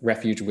moment of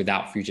refuge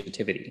without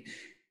fugitivity.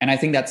 And I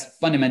think that's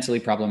fundamentally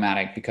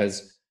problematic,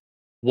 because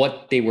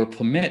what they will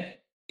permit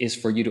is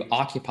for you to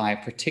occupy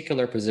a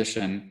particular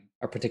position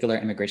or particular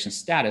immigration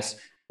status.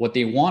 What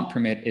they won't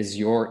permit is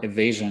your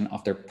evasion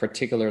of their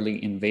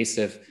particularly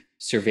invasive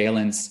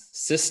surveillance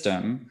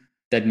system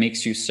that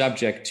makes you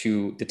subject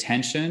to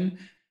detention,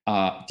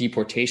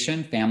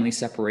 deportation, family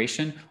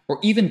separation, or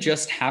even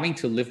just having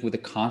to live with the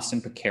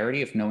constant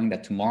precarity of knowing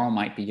that tomorrow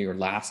might be your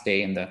last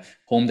day in the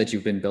home that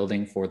you've been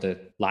building for the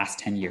last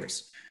 10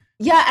 years.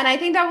 Yeah, and I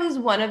think that was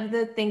one of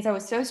the things that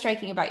was so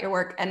striking about your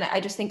work. And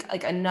I just think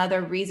like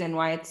another reason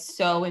why it's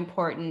so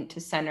important to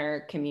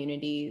center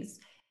communities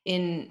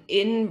in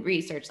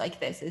research like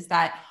this is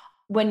that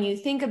when you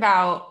think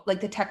about like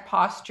the tech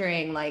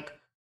posturing, like,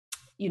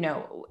 you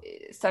know,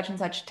 such and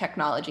such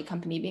technology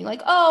company being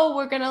like, oh,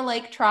 we're gonna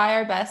like try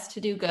our best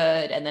to do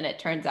good, and then it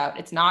turns out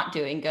it's not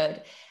doing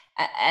good,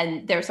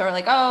 and they're sort of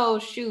like, oh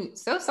shoot,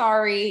 so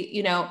sorry,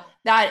 you know,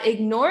 that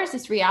ignores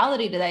this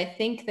reality that I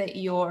think that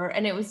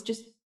and it was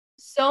just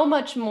so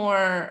much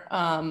more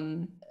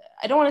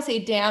I don't want to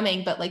say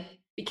damning, but like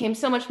became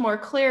so much more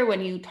clear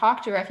when you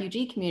talk to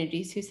refugee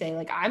communities who say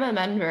like, I'm a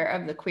member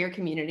of the queer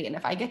community, and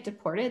if I get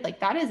deported, like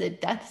that is a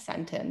death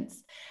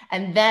sentence.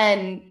 And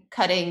then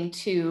cutting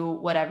to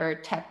whatever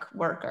tech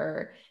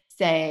worker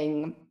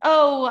saying,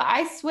 oh,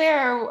 I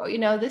swear, you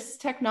know, this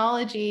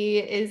technology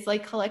is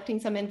like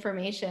collecting some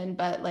information,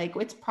 but like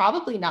it's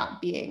probably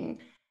not being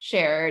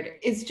shared,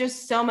 is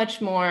just so much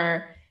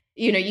more,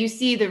 you know, you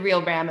see the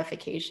real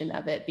ramification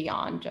of it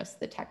beyond just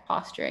the tech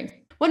posturing.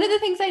 One of the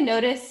things I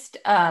noticed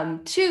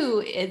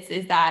too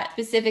is that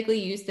specifically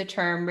use the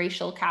term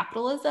racial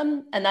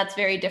capitalism, and that's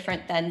very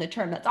different than the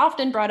term that's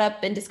often brought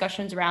up in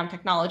discussions around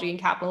technology and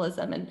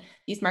capitalism and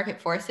these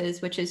market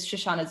forces, which is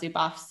Shoshana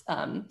Zuboff's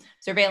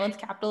surveillance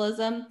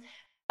capitalism.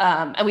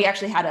 And we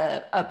actually had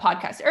a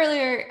podcast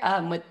earlier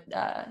with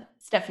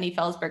Stephanie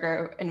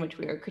Felsberger, in which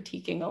we were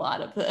critiquing a lot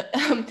of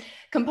the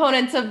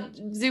components of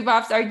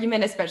Zuboff's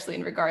argument, especially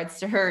in regards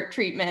to her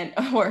treatment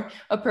or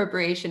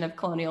appropriation of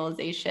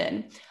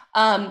colonialization.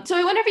 So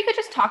I wonder if you could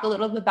just talk a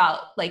little bit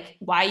about like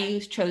why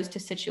you chose to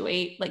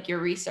situate like your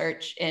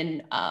research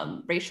in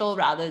racial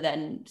rather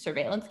than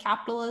surveillance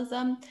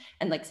capitalism,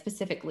 and like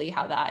specifically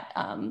how that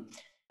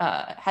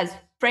has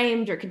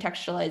framed or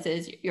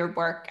contextualizes your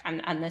work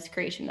and this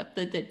creation of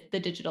the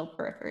digital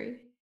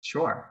periphery.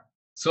 Sure.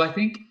 So I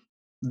think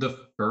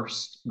the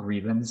first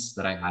grievance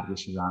that I had with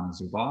Shoshana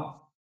Zuboff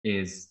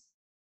is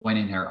when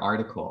in her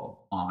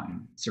article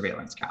on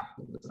surveillance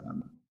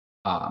capitalism,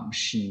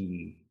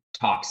 she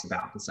talks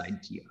about this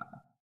idea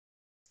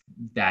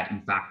that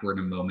in fact we're in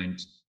a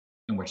moment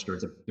in which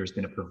there's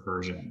been a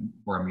perversion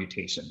or a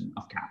mutation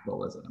of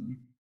capitalism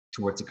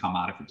towards a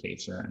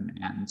commodification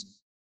and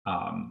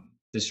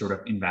this sort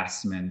of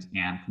investment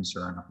and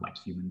concern of like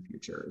human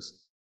futures.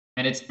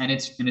 And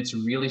it's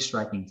really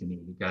striking to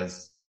me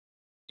because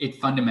it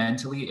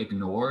fundamentally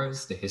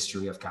ignores the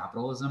history of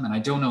capitalism. And I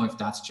don't know if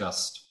that's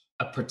just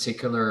a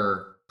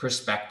particular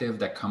perspective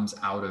that comes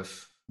out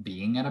of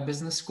being at a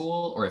business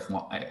school, or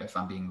if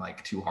I'm being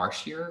like too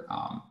harsh here.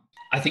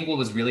 I think what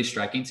was really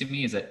striking to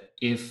me is that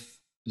if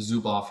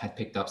Zuboff had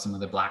picked up some of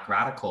the Black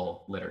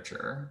radical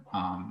literature,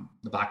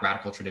 the Black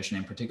radical tradition,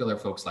 in particular,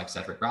 folks like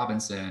Cedric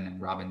Robinson and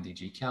Robin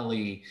D.G.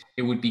 Kelley,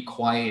 it would be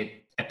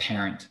quite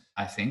apparent,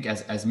 I think,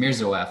 as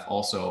Mirzoeff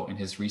also in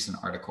his recent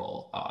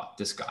article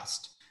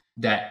discussed,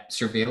 that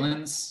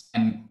surveillance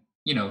and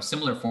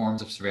similar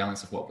forms of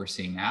surveillance of what we're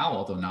seeing now,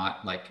 although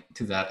not like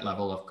to that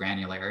level of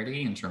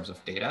granularity in terms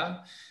of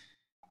data,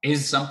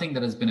 is something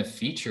that has been a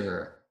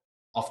feature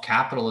of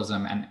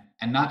capitalism,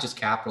 and not just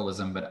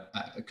capitalism, but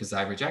because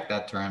I reject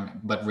that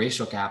term, but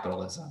racial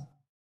capitalism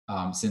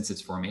since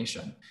its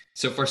formation.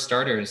 So for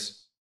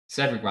starters,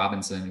 Cedric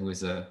Robinson, who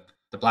is the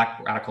Black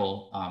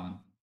radical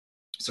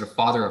sort of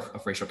father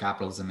of racial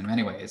capitalism in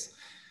many ways,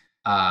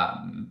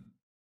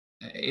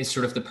 is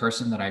sort of the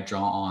person that I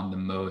draw on the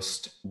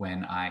most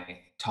when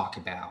I talk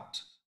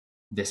about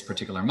this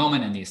particular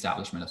moment and the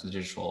establishment of the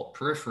digital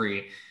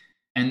periphery.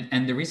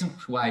 And the reason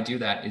why I do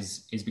that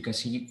is because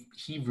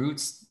he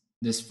roots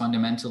this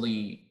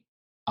fundamentally,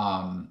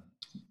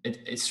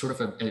 it's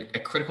sort of a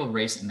critical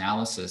race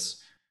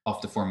analysis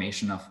of the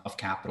formation of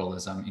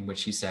capitalism, in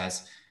which he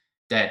says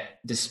that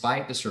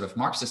despite the sort of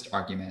Marxist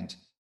argument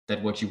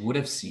that what you would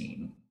have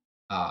seen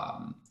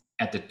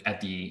at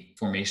the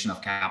formation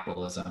of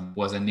capitalism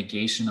was a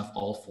negation of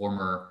all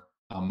former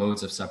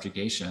modes of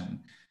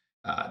subjugation,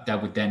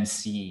 that would then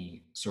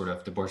see sort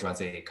of the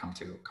bourgeoisie come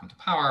to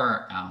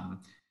power,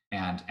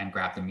 and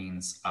grab the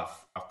means of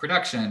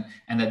production,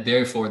 and that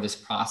therefore this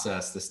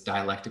process, this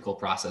dialectical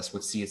process,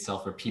 would see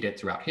itself repeated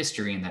throughout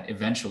history, and that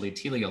eventually,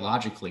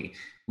 teleologically,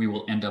 we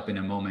will end up in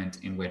a moment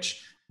in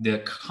which the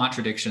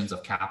contradictions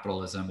of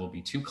capitalism will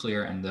be too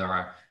clear, and there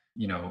are,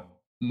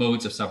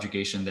 modes of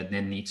subjugation that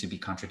then need to be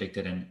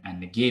contradicted and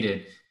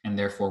negated, and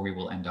therefore we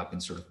will end up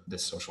in sort of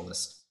this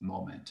socialist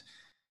moment.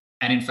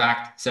 And in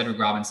fact, Cedric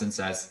Robinson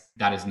says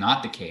that is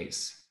not the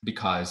case,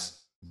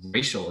 because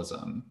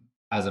racialism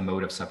as a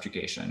mode of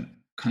subjugation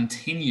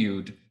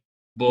continued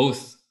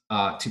both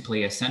to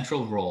play a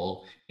central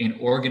role in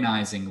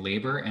organizing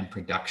labor and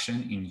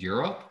production in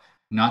Europe,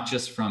 not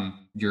just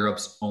from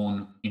Europe's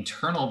own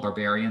internal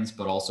barbarians,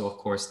 but also, of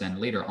course, then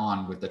later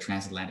on with the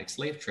transatlantic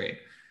slave trade.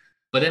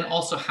 But then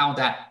also how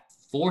that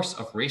force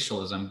of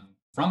racialism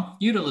from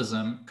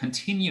feudalism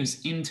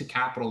continues into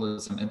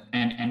capitalism,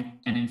 and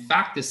in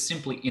fact is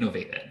simply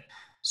innovated.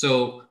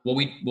 So what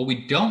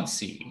we don't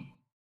see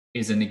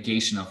is a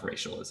negation of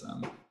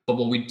racialism, but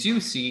what we do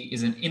see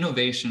is an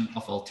innovation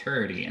of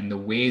alterity and the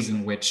ways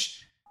in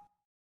which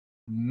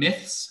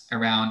myths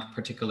around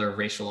particular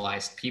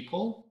racialized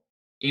people,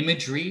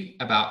 imagery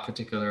about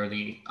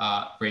particularly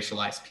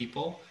racialized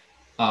people,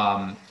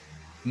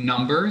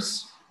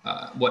 numbers,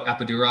 what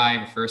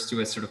Appadurai refers to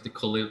as sort of the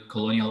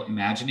colonial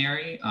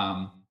imaginary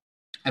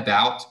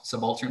about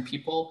subaltern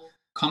people,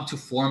 come to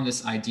form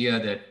this idea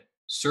that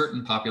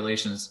certain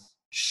populations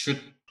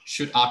should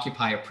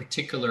occupy a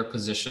particular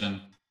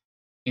position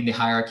in the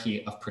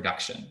hierarchy of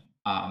production,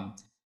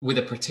 with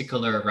a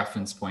particular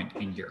reference point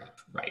in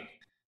Europe, right?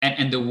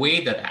 And the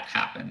way that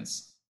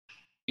happens,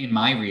 in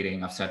my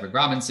reading of Cedric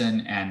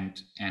Robinson and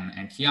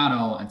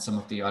Keanu and some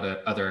of the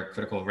other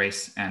critical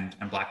race and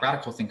Black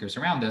radical thinkers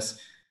around this,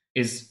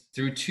 is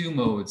through two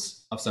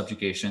modes of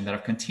subjugation that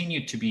have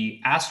continued to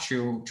be as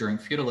true during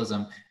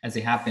feudalism as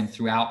they have been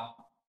throughout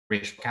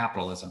racial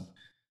capitalism.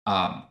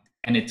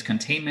 And it's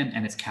containment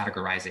and it's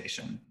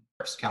categorization.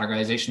 First,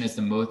 categorization is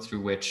the mode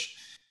through which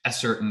a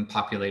certain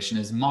population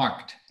is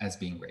marked as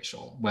being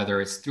racial,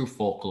 whether it's through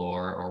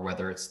folklore or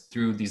whether it's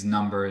through these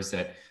numbers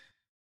that,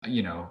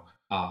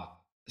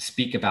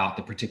 speak about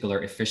the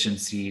particular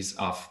efficiencies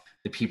of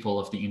the people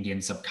of the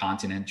Indian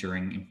subcontinent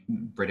during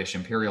British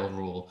imperial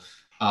rule,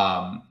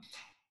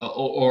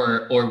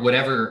 or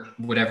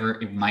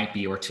whatever it might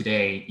be, or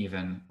today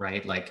even,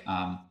 right? Like,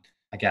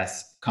 I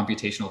guess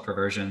computational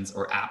perversions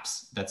or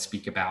apps that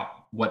speak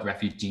about what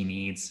refugee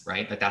needs,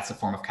 right? That's a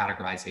form of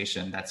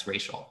categorization that's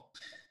racial.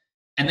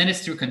 And then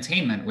it's through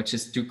containment, which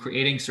is through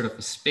creating sort of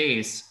a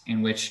space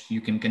in which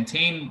you can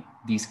contain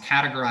these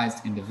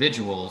categorized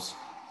individuals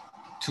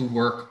to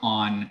work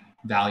on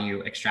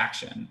value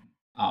extraction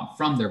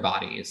from their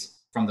bodies,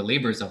 from the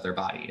labors of their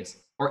bodies,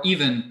 or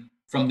even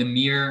from the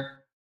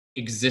mere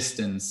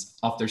existence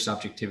of their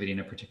subjectivity in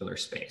a particular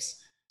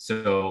space.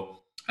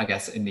 So I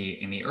guess in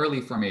the early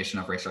formation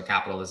of racial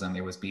capitalism,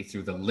 it was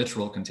through the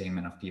literal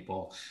containment of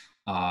people.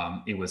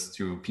 It was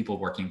through people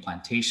working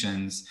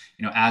plantations.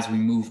 As we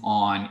move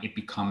on, it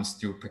becomes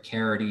through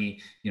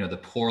precarity. The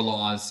poor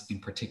laws in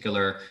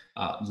particular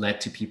led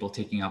to people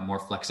taking up more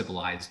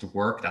flexibilized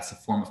work. That's a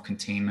form of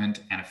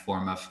containment and a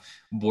form of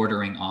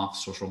bordering off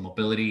social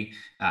mobility.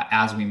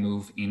 As we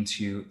move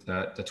into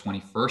the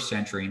 21st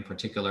century in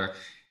particular,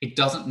 it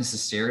doesn't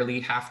necessarily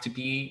have to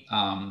be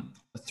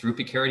through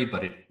precarity,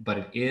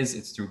 but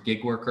it's through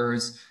gig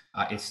workers,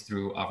 it's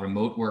through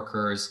remote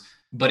workers,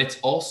 but it's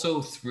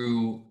also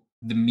through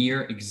the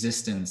mere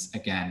existence,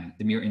 again,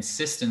 the mere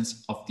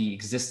insistence of the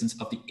existence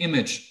of the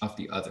image of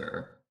the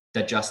other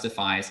that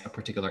justifies a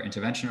particular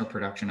intervention or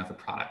production of a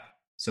product.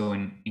 So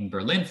in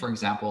Berlin, for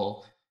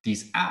example,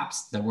 these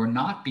apps that were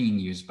not being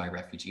used by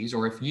refugees,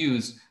 or if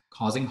used,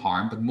 causing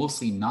harm, but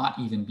mostly not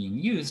even being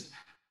used,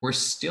 were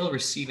still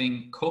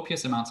receiving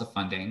copious amounts of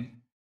funding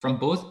from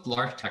both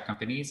large tech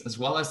companies as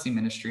well as the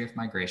Ministry of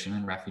Migration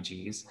and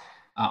Refugees,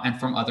 and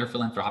from other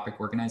philanthropic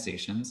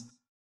organizations,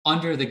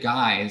 under the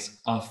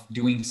guise of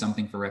doing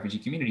something for refugee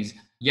communities.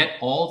 Yet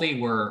all they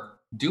were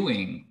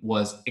doing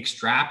was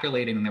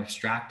extrapolating and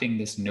abstracting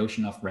this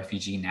notion of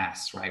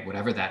refugee-ness, right?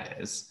 Whatever that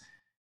is,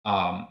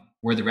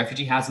 where the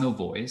refugee has no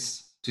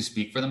voice to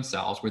speak for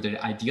themselves, where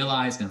they're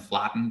idealized and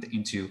flattened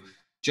into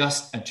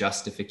just a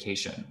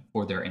justification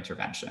for their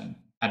intervention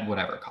at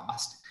whatever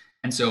cost.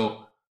 And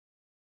so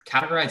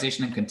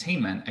categorization and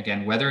containment,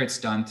 again, whether it's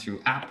done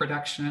through app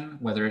production,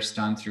 whether it's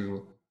done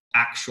through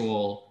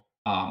actual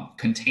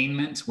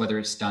containment, whether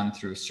it's done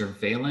through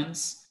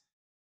surveillance,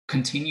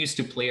 continues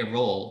to play a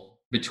role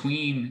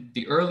between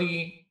the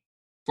early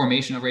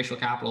formation of racial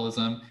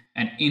capitalism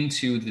and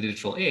into the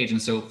digital age. And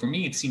so for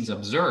me, it seems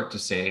absurd to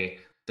say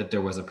that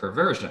there was a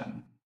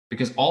perversion,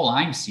 because all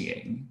I'm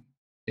seeing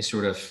is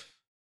sort of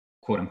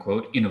quote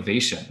unquote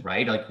innovation,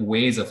 right? Like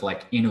ways of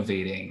like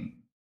innovating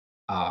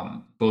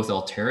both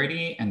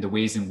alterity and the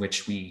ways in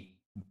which we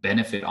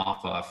benefit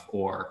off of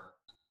or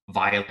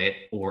violate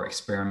or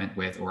experiment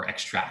with or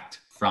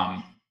extract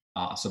from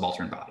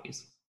subaltern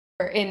bodies.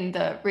 In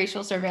the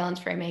racial surveillance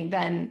framing,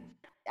 then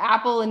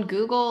Apple and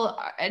Google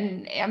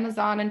and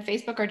Amazon and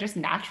Facebook are just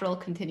natural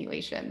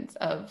continuations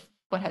of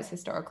what has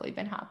historically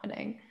been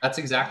happening. That's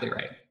exactly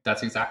right.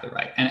 That's exactly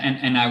right.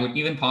 And I would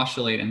even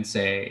postulate and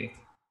say,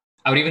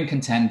 I would even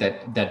contend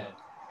that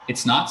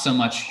it's not so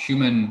much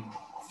human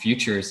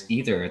futures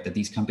either that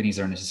these companies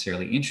are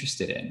necessarily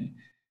interested in.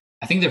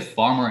 I think they're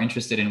far more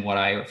interested in what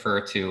I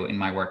refer to in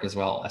my work as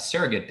well as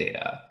surrogate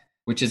data,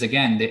 which is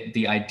again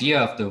the idea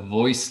of the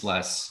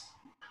voiceless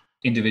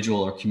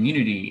individual or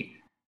community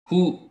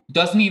who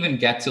doesn't even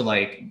get to,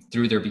 like,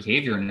 through their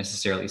behavior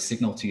necessarily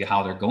signal to you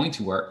how they're going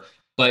to work,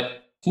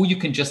 but who you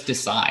can just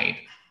decide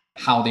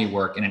how they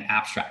work in an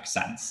abstract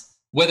sense.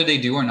 Whether they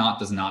do or not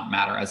does not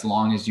matter, as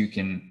long as you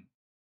can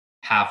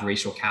have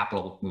racial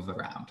capital move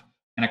around.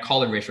 And I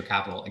call it racial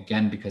capital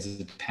again because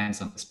it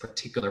depends on this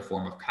particular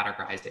form of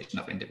categorization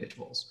of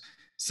individuals.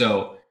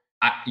 So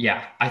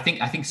I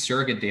think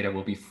surrogate data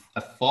will be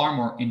a far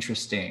more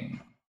interesting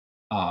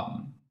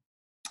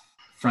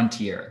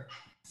frontier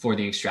for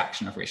the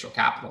extraction of racial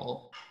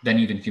capital than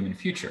even human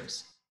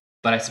futures.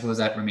 But I suppose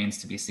that remains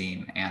to be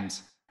seen. And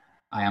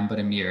I am but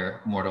a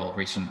mere mortal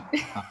recent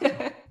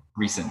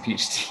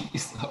PhD.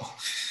 So.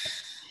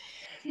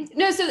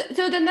 No,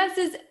 so then this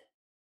is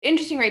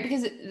interesting, right?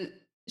 Because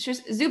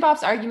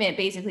Zubov's argument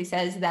basically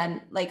says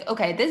then, like,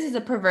 okay, this is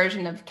a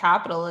perversion of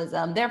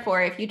capitalism.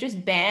 Therefore, if you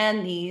just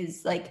ban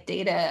these like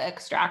data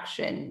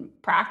extraction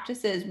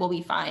practices, we'll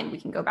be fine. We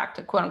can go back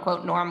to quote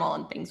unquote normal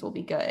and things will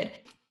be good.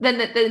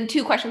 Then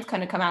two questions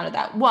kind of come out of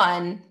that.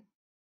 One,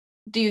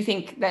 do you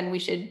think then we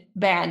should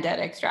ban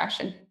data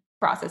extraction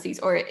processes,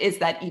 or is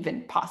that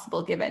even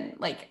possible given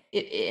like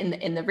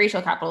in the racial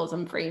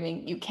capitalism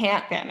framing, you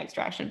can't ban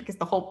extraction because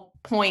the whole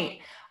point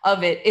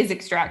of it is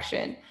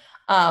extraction.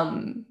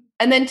 And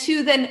then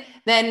two, then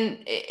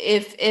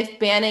if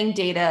banning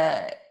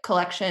data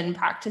collection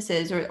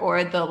practices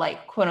or the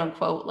like quote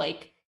unquote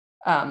like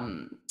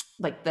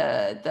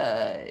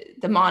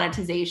the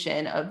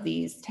monetization of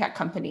these tech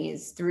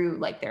companies through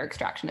like their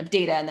extraction of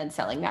data and then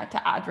selling that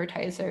to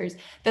advertisers,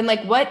 then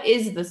like what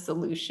is the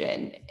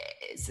solution?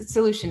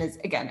 Solution is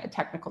again a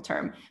technical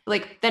term.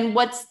 Like then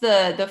what's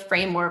the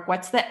framework?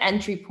 What's the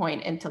entry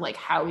point into like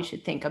how we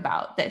should think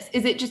about this?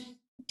 Is it just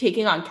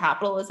taking on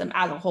capitalism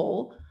as a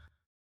whole?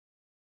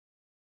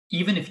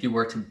 Even if you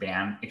were to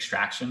ban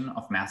extraction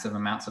of massive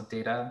amounts of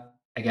data,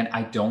 again,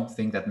 I don't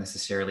think that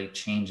necessarily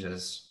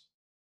changes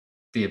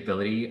the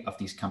ability of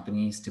these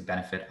companies to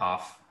benefit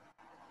off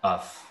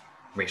of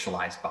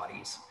racialized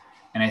bodies.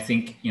 And I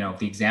think,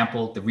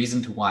 the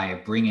reason to why I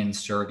bring in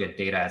surrogate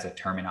data as a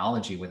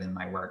terminology within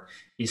my work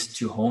is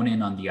to hone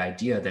in on the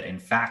idea that, in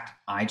fact,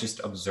 I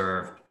just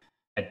observed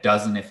a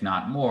dozen, if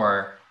not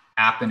more,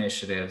 app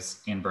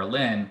initiatives in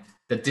Berlin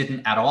that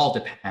didn't at all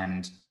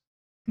depend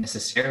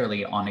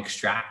necessarily on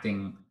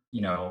extracting,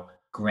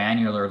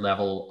 granular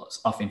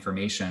levels of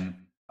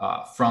information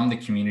from the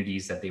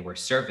communities that they were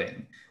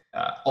serving.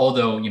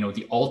 Although,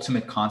 the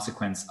ultimate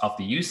consequence of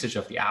the usage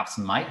of the apps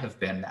might have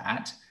been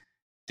that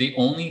the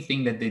only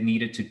thing that they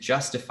needed to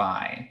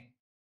justify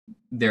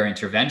their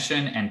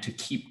intervention and to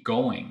keep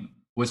going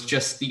was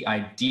just the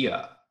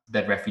idea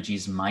that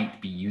refugees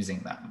might be using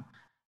them.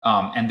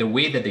 And the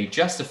way that they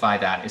justify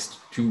that is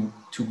to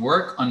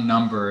work on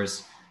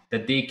numbers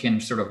that they can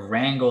sort of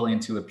wrangle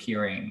into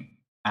appearing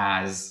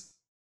as,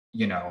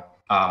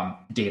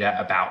 data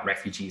about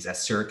refugees, as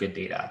surrogate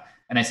data.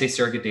 And I say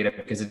surrogate data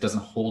because it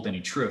doesn't hold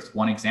any truth.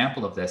 One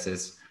example of this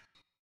is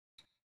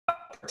a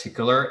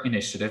particular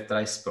initiative that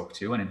I spoke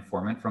to. An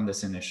informant from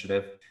this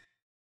initiative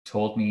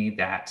told me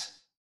that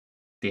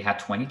they had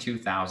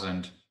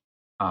 22,000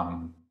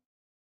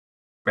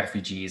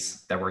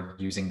 refugees that were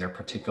using their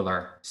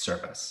particular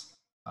service,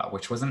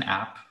 which was an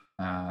app,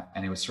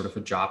 and it was sort of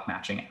a job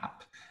matching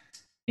app.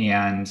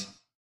 And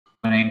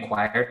when I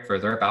inquired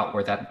further about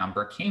where that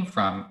number came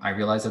from, I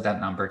realized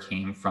that number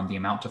came from the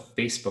amount of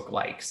Facebook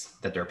likes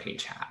that their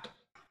page had.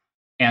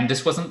 And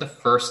this wasn't the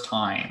first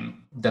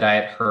time that I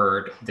had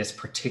heard this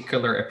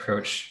particular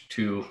approach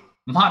to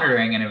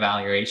monitoring and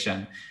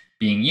evaluation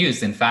being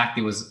used. In fact,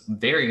 it was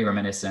very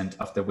reminiscent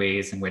of the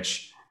ways in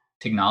which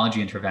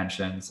technology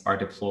interventions are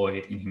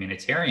deployed in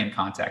humanitarian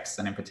contexts,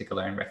 and in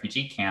particular in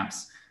refugee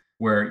camps,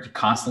 where you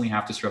constantly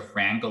have to sort of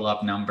wrangle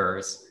up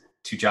numbers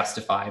to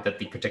justify that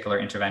the particular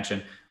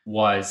intervention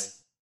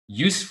was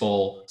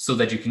useful so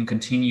that you can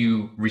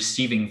continue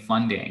receiving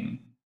funding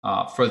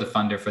for the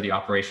funder for the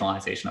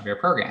operationalization of your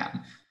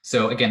program.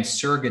 So again,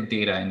 surrogate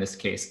data in this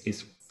case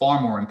is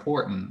far more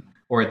important,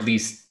 or at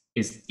least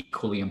is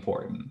equally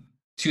important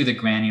to the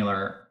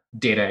granular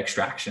data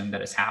extraction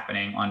that is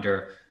happening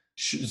under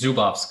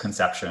Zubov's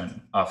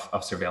conception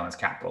of surveillance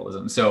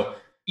capitalism. So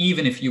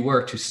even if you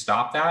were to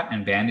stop that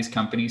and ban these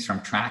companies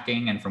from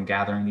tracking and from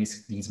gathering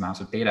these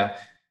amounts of data,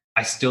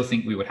 I still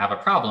think we would have a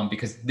problem,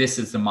 because this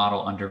is the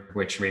model under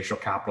which racial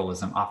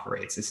capitalism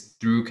operates, is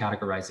through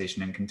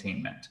categorization and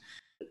containment.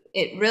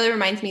 It really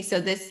reminds me, so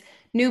this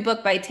new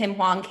book by Tim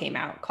Hwang came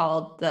out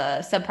called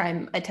The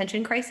Subprime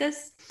Attention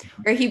Crisis,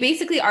 where he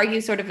basically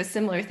argues sort of a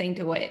similar thing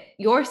to what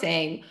you're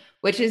saying,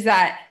 which is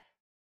that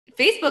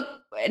Facebook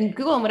and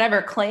Google and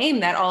whatever claim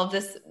that all of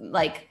this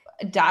like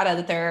data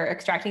that they're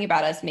extracting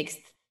about us makes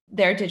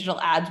their digital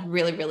ads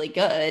really, really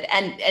good.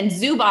 And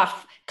Zuboff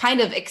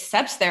kind of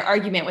accepts their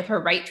argument with her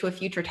right to a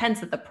future tense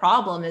that the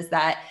problem is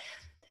that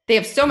they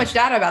have so much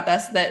data about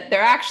us that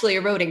they're actually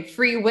eroding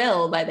free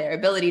will by their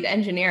ability to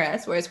engineer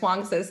us. Whereas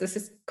Huang says this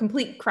is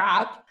complete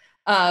crap.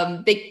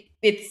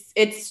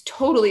 It's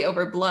totally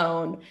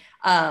overblown.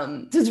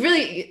 So it's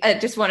really, I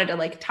just wanted to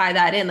like tie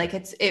that in. Like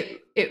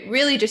it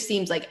really just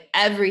seems like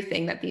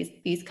everything that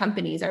these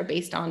companies are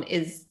based on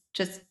is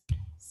just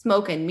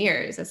smoke and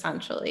mirrors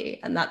essentially,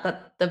 and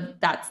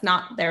that's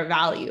not their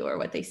value or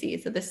what they see.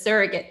 So the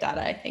surrogate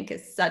data, I think,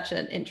 is such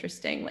an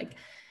interesting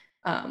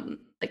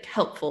like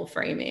helpful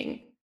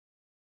framing.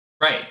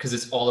 Right, because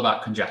it's all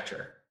about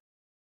conjecture.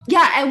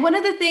 Yeah, and one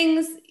of the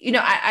things,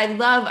 I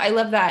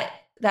love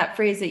that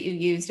phrase that you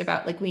used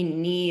about like we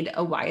need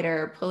a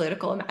wider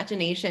political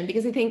imagination,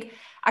 because I think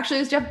actually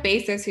it was Jeff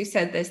Bezos who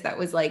said this, that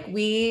was like,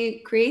 we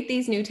create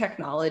these new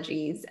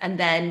technologies and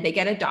then they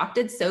get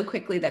adopted so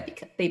quickly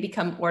that they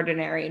become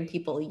ordinary and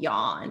people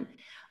yawn.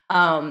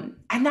 And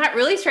that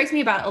really strikes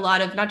me about a lot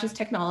of not just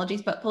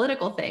technologies, but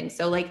political things.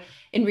 So like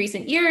in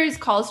recent years,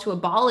 calls to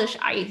abolish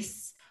ICE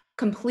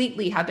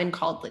completely have been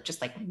called like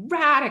just like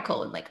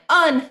radical and like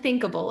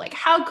unthinkable. Like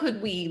how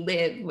could we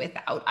live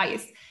without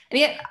ICE? And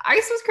yet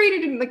ICE was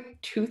created in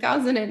like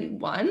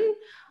 2001.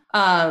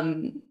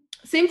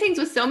 Same things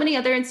with so many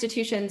other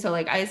institutions. So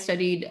like I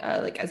studied,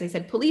 like, as I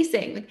said,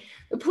 policing. Like,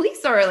 the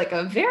police are like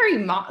a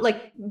very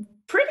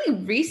pretty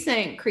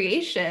recent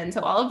creation.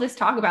 So all of this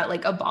talk about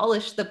like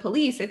abolish the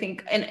police, I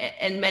think,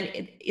 and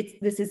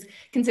this is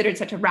considered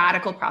such a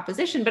radical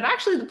proposition, but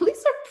actually the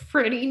police are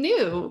pretty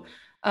new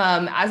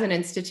as an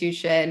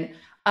institution.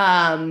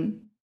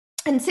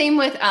 And same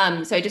with,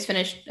 so I just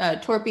finished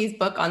Torpy's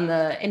book on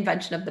the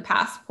invention of the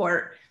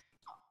passport.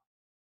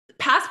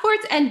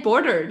 Passports and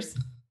borders,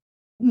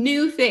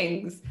 new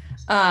things.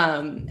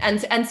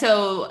 And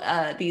so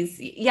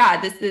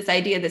this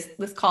idea,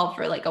 this call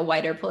for like a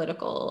wider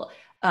political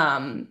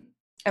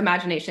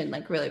imagination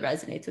like really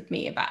resonates with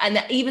me about, and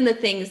that even the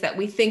things that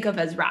we think of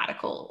as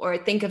radical or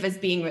think of as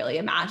being really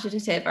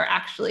imaginative are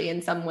actually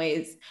in some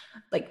ways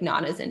like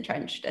not as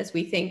entrenched as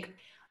we think.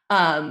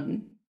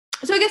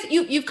 So I guess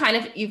you've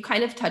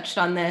kind of touched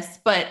on this,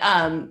 but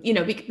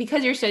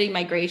because you're studying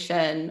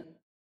migration,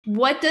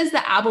 what does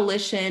the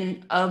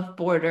abolition of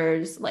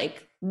borders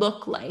like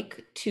look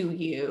like to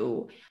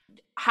you?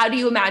 How do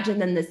you imagine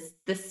then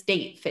the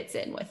state fits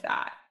in with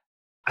that?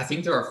 I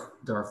think there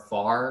are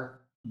far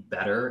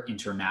better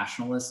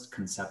internationalist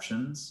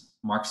conceptions,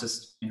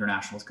 Marxist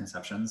internationalist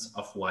conceptions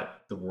of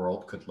what the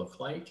world could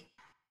look like,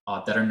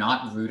 that are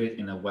not rooted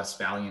in a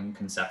Westphalian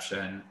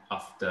conception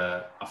of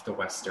the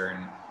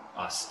Western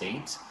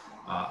state,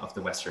 of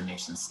the Western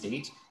nation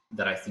state,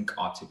 that I think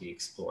ought to be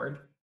explored.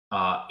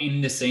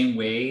 In the same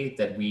way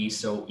that we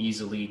so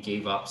easily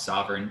gave up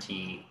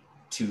sovereignty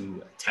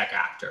to tech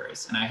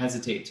actors. And I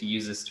hesitate to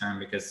use this term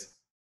because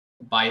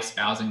by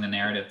espousing the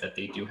narrative that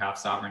they do have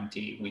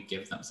sovereignty, we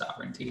give them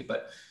sovereignty.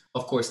 But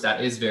of course,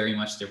 that is very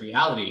much the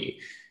reality,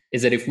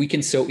 is that if we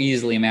can so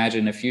easily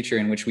imagine a future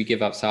in which we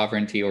give up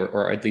sovereignty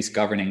or at least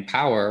governing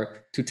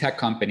power to tech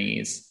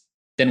companies,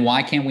 then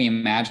why can't we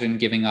imagine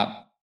giving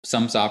up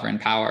some sovereign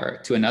power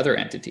to another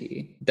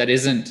entity that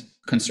isn't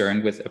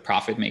concerned with a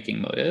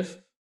profit-making motive,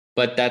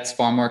 but that's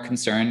far more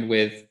concerned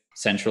with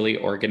centrally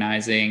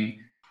organizing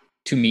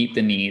to meet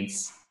the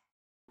needs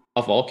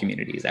of all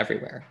communities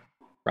everywhere,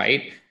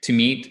 right? To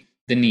meet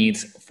the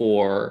needs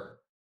for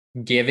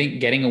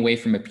getting away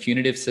from a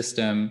punitive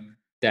system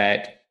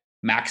that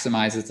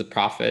maximizes the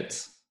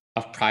profits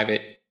of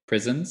private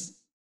prisons,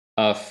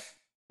 of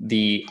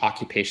the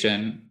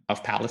occupation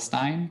of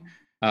Palestine,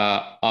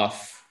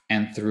 of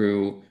and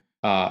through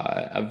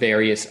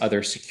various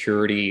other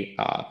security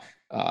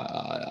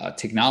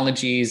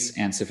technologies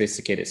and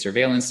sophisticated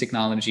surveillance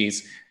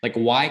technologies. Like,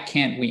 why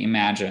can't we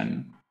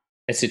imagine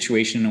a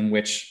situation in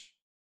which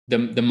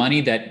the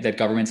money that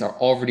governments are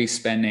already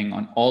spending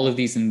on all of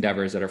these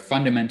endeavors that are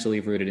fundamentally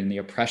rooted in the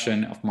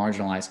oppression of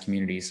marginalized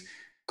communities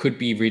could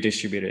be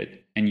redistributed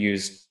and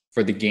used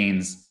for the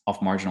gains of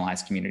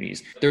marginalized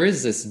communities? There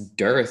is this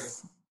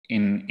dearth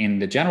in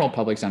the general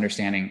public's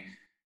understanding,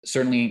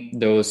 certainly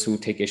those who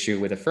take issue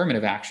with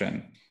affirmative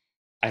action,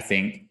 I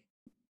think,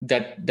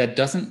 that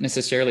doesn't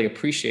necessarily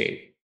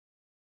appreciate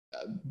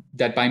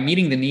that by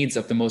meeting the needs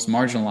of the most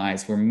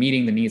marginalized, we're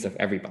meeting the needs of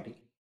everybody.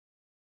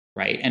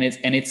 Right. And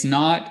it's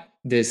not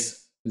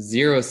this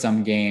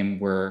zero-sum game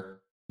where,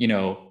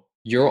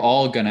 you're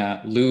all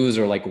gonna lose,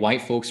 or like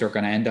white folks are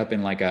gonna end up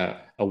in like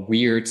a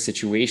weird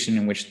situation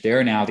in which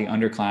they're now the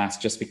underclass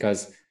just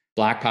because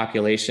Black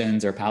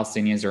populations or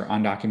Palestinians or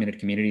undocumented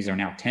communities are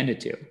now tended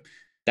to.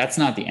 That's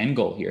not the end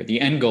goal here. The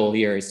end goal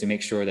here is to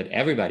make sure that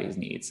everybody's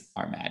needs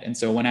are met. And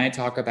so when I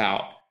talk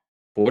about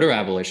border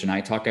abolition,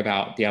 I talk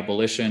about the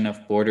abolition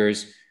of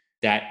borders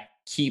that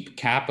keep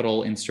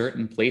capital in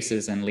certain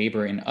places and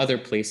labor in other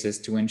places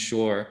to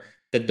ensure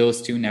that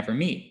those two never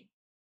meet.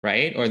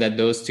 right? Or that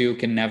those two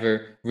can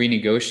never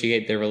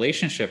renegotiate their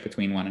relationship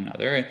between one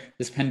another.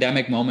 This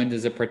pandemic moment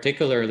is a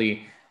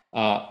particularly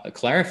a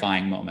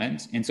clarifying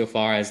moment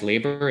insofar as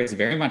labor is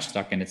very much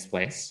stuck in its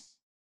place.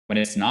 When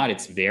it's not,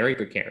 it's very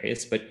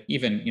precarious. But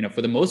even,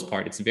 for the most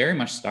part, it's very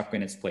much stuck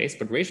in its place.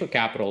 But racial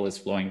capital is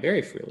flowing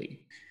very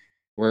freely.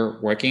 We're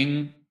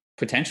working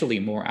potentially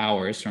more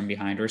hours from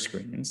behind our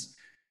screens,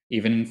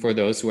 even for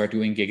those who are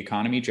doing gig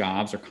economy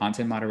jobs or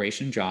content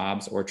moderation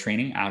jobs or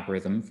training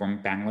algorithms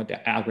from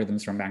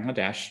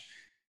Bangladesh.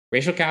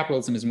 Racial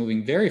capitalism is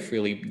moving very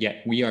freely,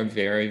 yet we are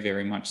very,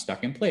 very much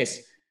stuck in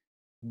place.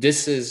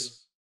 This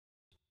is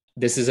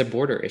a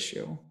border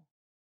issue,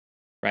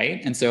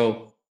 right? And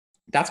so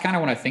that's kind of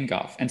what I think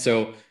of. And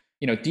so,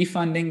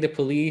 defunding the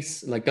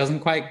police doesn't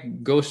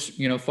quite go,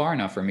 far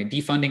enough for me.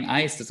 Defunding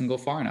ICE doesn't go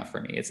far enough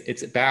for me.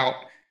 It's about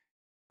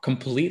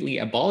completely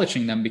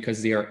abolishing them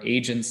because they are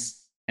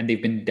agents and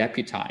they've been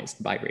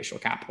deputized by racial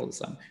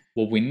capitalism.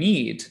 What we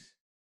need,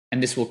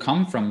 and this will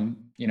come from,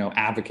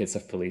 advocates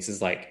of police, is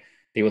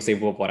they will say,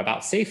 well, what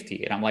about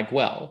safety? And I'm like,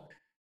 well,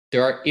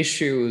 there are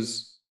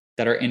issues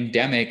that are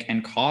endemic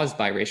and caused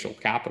by racial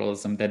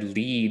capitalism that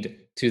lead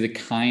to the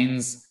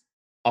kinds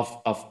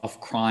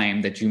of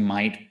crime that you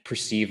might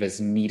perceive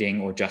as needing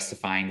or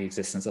justifying the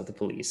existence of the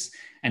police.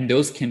 And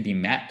those can be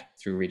met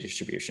through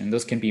redistribution.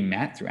 Those can be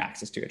met through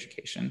access to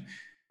education.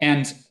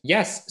 And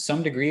yes,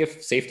 some degree of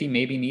safety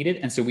may be needed.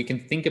 And so we can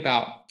think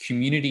about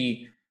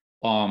community-led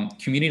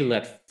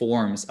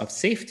forms of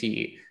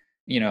safety,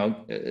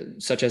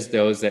 such as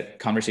those that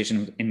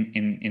conversations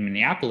in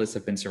Minneapolis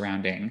have been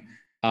surrounding,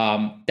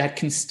 that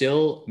can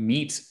still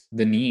meet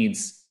the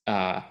needs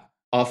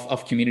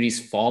of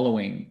communities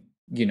following,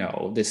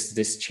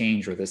 this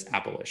change or this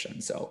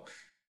abolition. So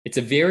it's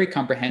a very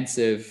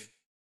comprehensive,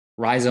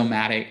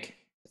 rhizomatic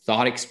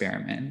thought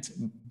experiment.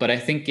 But I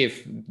think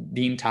if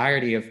the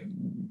entirety of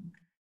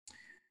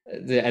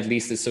at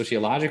least the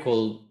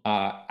sociological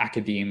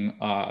academe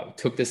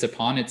took this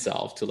upon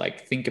itself to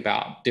think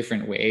about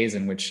different ways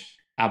in which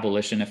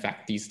abolition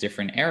affect these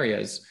different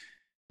areas,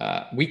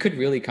 we could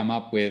really come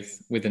up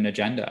with an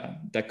agenda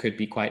that could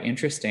be quite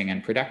interesting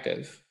and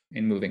productive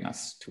in moving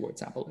us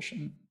towards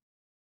abolition.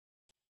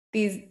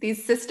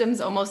 These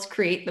systems almost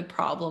create the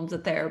problems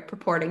that they're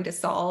purporting to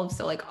solve.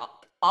 So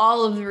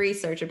all of the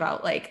research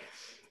about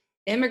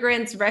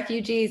immigrants,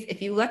 refugees,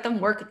 if you let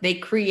them work, they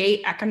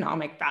create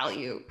economic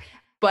value.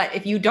 But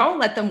if you don't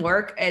let them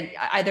work, and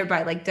either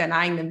by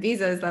denying them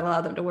visas that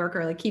allow them to work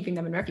or keeping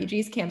them in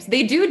refugees camps,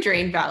 they do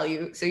drain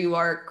value. So you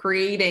are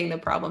creating the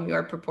problem you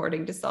are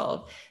purporting to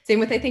solve. Same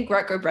with, I think,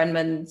 Rutger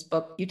Bregman's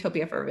book,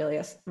 Utopia for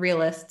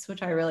Realists,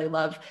 which I really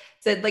love,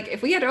 said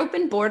if we had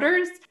open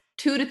borders,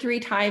 2 to 3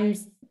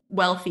 times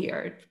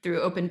wealthier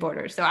through open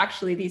borders. So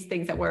actually these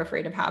things that we're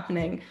afraid of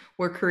happening,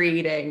 we're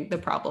creating the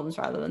problems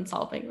rather than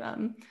solving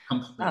them.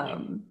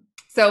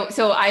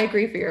 So I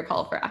agree for your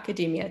call for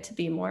academia to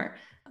be more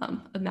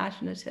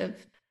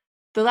imaginative.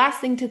 The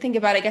last thing to think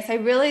about, I guess I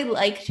really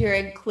liked your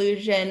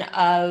inclusion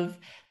of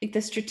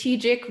the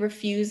strategic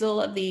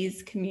refusal of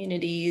these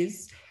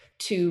communities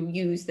to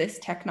use this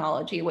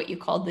technology, what you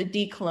called the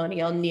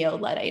decolonial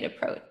neo-Luddite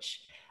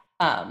approach,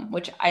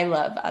 which I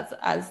love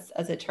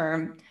as a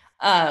term.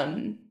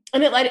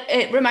 And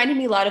it reminded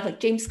me a lot of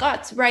James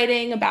Scott's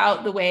writing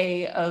about the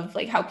way of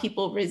how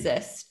people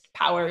resist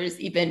powers,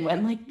 even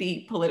when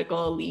the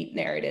political elite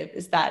narrative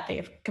is that they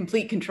have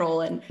complete control.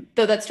 And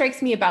though that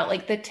strikes me about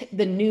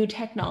the new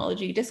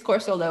technology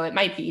discourse, although it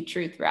might be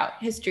true throughout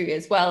history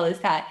as well, is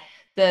that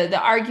the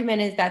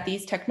argument is that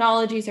these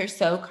technologies are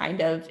so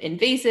kind of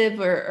invasive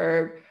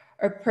or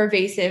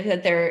pervasive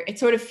that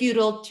it's sort of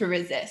futile to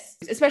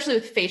resist, especially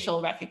with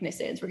facial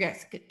recognitions. We're going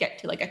to get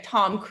to a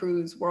Tom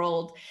Cruise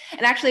world.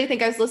 And actually, I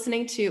think I was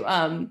listening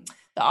to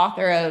the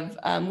author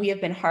of We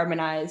Have Been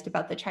Harmonized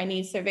about the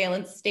Chinese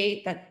surveillance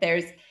state, that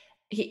there's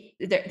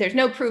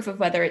no proof of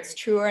whether it's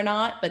true or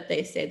not, but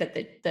they say that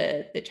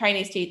the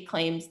Chinese state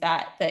claims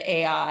that the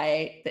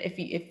AI, if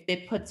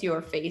it puts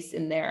your face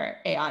in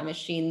their AI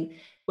machine,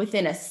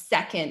 within a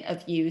second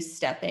of you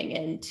stepping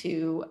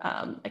into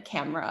a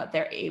camera,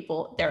 they're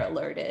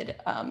alerted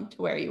to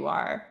where you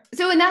are.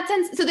 So in that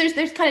sense, so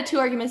there's kind of 2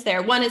 arguments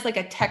there. One is a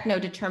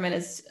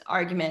techno-determinist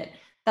argument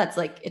that's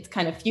it's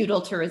kind of futile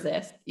to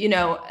resist.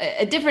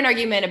 A different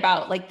argument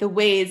about the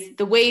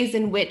ways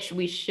in which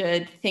we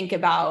should think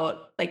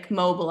about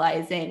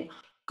mobilizing,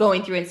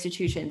 going through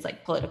institutions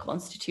political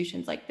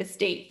institutions like the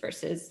state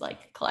versus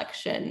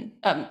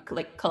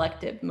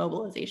collective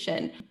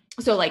mobilization.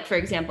 So for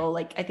example,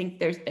 I think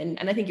there's been,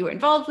 and I think you were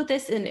involved with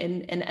this in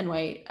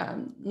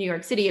New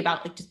York City,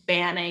 about just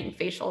banning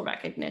facial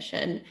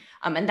recognition.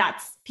 And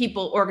that's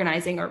people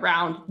organizing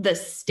around the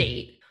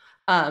state.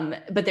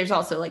 But there's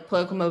also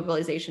political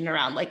mobilization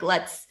around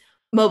let's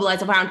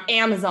mobilize around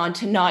Amazon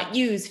to not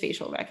use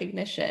facial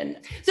recognition.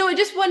 So I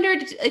just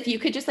wondered if you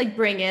could just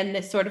bring in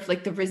this sort of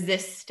the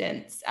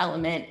resistance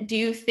element. Do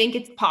you think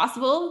it's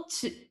possible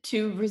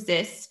to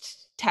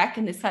resist tech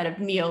in this kind of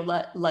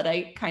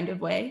neo-Luddite kind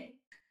of way?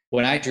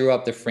 When I drew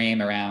up the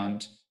frame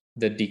around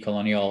the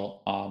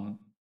decolonial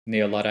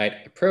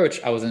neo-Luddite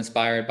approach, I was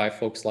inspired by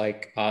folks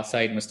like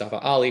Said Mustafa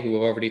Ali, who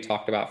have already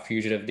talked about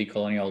fugitive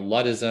decolonial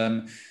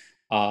Luddism.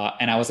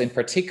 And I was in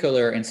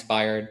particular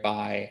inspired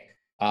by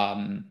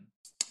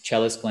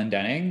cellist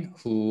Glendenning,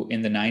 who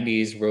in the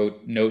 90s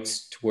wrote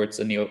notes towards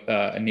a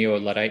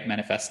neo-Luddite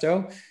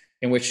manifesto,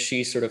 in which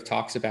she sort of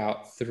talks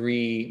about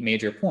three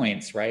major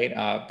points, right?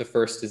 The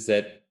first is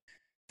that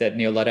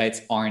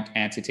neo-Luddites aren't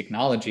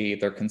anti-technology.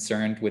 They're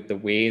concerned with the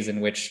ways in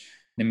which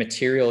the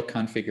material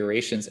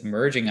configurations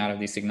emerging out of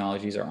these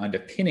technologies or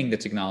underpinning the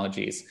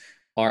technologies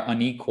are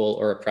unequal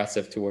or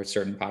oppressive towards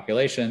certain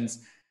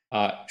populations.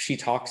 She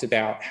talks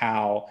about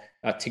how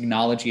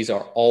technologies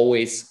are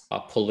always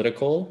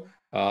political,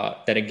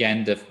 that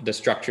again, the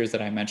structures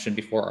that I mentioned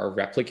before are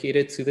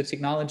replicated to the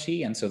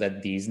technology, and so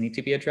that these need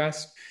to be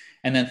addressed.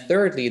 And then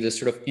thirdly, the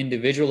sort of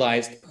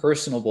individualized,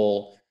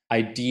 personable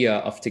idea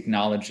of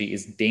technology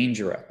is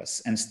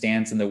dangerous and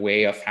stands in the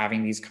way of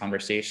having these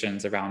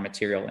conversations around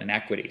material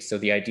inequity. So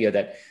the idea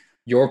that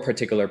your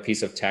particular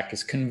piece of tech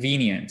is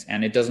convenient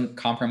and it doesn't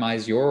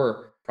compromise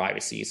your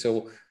privacy.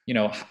 So,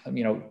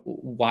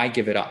 why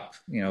give it up?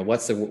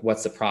 What's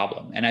the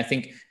problem? And I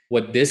think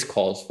what this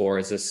calls for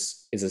is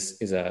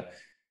a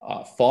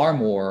far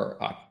more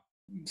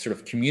sort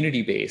of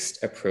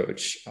community-based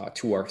approach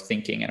to our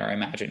thinking and our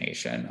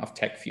imagination of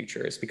tech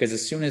futures. Because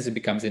as soon as it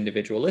becomes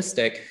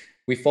individualistic,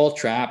 we fall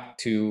trapped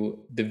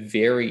to the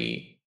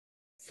very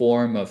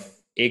form of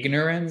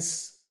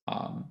ignorance,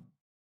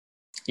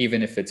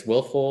 even if it's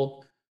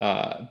willful,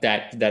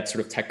 that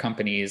sort of tech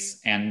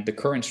companies and the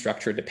current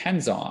structure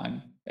depends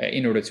on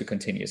in order to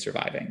continue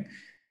surviving.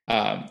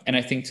 And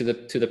I think to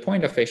the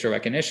point of facial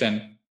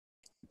recognition,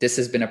 this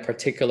has been a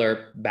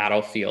particular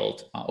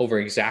battlefield over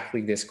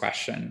exactly this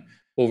question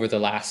over the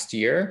last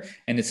year,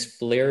 and it's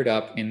flared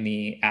up in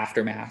the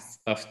aftermath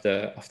of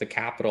the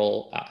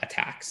Capitol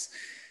attacks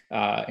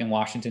in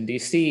Washington,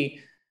 D.C.,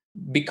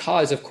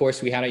 because, of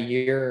course, we had a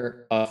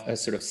year of a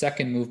sort of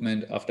second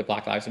movement of the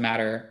Black Lives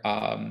Matter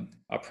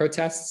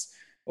protests,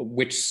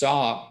 which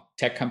saw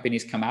tech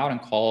companies come out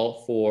and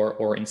call for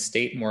or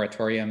instate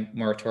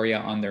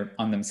moratoria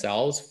on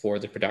themselves for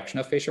the production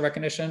of facial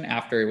recognition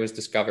after it was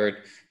discovered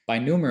by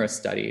numerous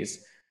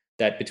studies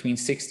that between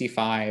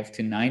 65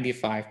 to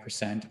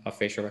 95% of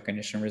facial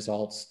recognition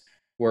results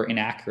were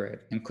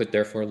inaccurate and could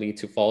therefore lead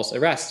to false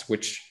arrests,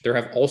 which there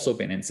have also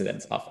been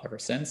incidents of ever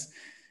since.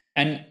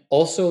 And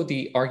also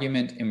the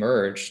argument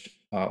emerged,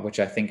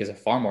 which I think is a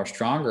far more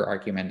stronger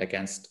argument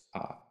against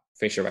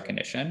facial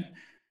recognition,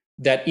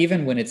 that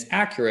even when it's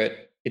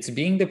accurate, it's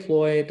being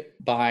deployed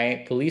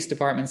by police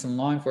departments and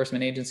law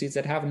enforcement agencies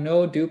that have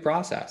no due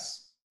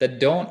process, that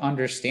don't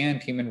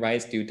understand human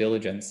rights due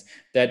diligence,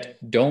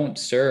 that don't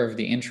serve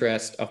the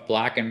interest of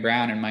Black and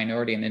Brown and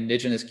minority and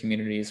indigenous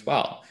communities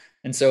well.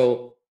 And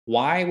so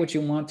why would you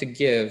want to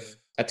give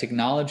a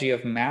technology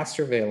of mass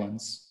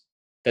surveillance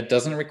that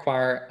doesn't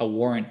require a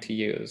warrant to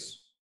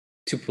use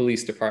to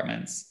police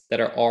departments that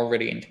are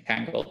already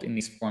entangled in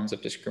these forms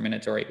of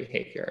discriminatory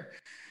behavior?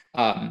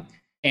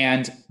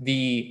 And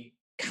the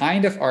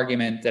kind of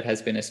argument that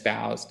has been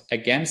espoused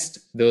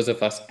against those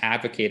of us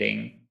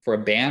advocating for a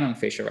ban on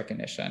facial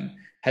recognition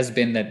has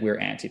been that we're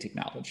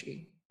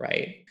anti-technology,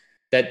 right?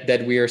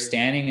 That we are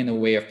standing in the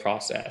way of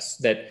process,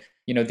 that,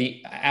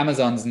 the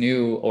Amazon's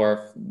new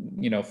or,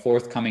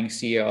 forthcoming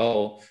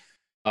CEO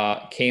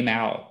came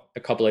out a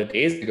couple of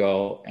days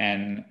ago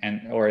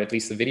or at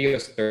least the video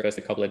surfaced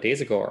a couple of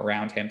days ago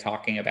around him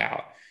talking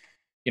about,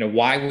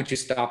 why would you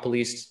stop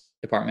police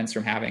departments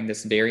from having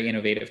this very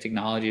innovative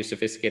technology,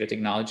 sophisticated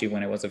technology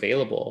when it was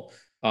available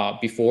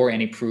before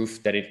any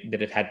proof that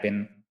it had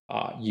been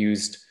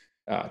used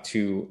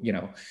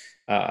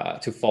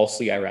to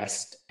falsely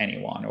arrest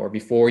anyone, or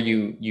before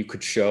you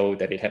could show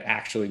that it had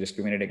actually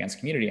discriminated against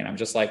community. And I'm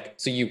just like,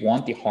 so you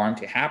want the harm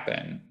to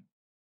happen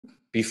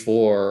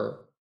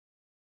before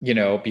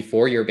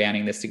you're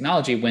banning this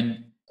technology,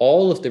 when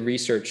all of the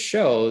research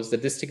shows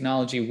that this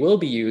technology will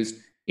be used,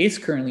 is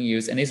currently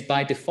used, and is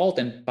by default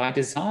and by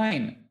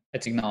design a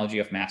technology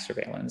of mass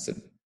surveillance.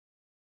 And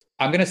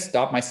I'm going to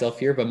stop myself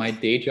here, but my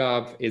day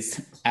job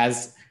is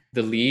as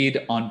the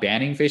lead on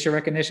banning facial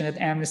recognition at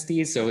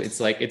Amnesty. So it's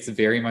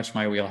very much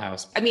my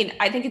wheelhouse. I mean,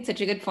 I think it's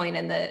such a good point.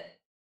 And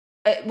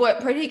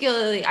what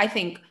particularly, I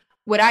think,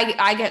 what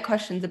I get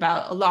questions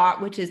about a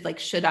lot, which is like,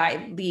 should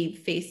I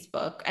leave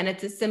Facebook? And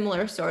it's a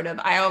similar sort of,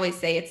 I always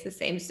say it's the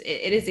same.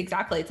 It is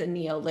exactly, it's a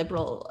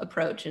neoliberal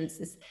approach. And it's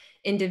this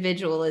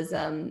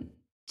individualism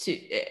to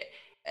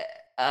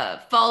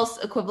false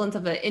equivalence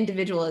of an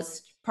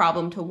individualist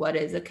problem to what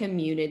is a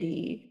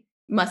community,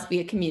 must be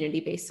a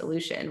community-based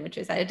solution, which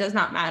is that it does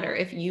not matter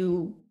if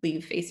you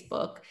leave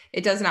Facebook.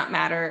 It does not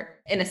matter,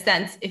 in a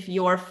sense, if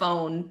your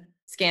phone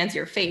scans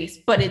your face,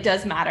 but it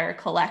does matter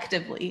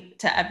collectively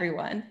to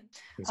everyone.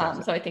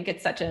 Exactly. So I think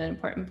it's such an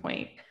important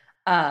point.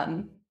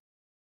 I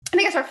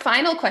guess our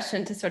final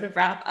question to sort of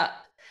wrap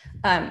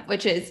up,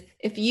 which is,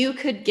 if you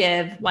could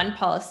give one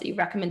policy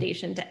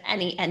recommendation to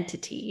any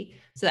entity,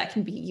 so that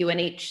can be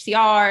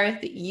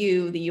UNHCR, the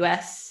EU, the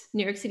US,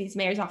 New York City's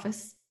mayor's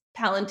office,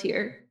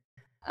 Palantir,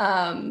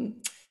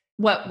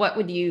 What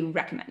would you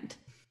recommend?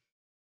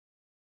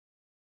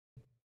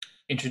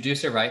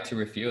 Introduce a right to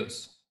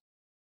refuse.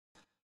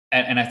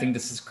 And I think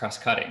this is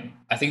cross-cutting.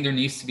 I think there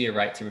needs to be a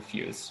right to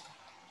refuse.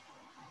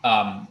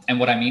 And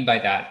what I mean by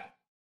that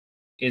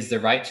is the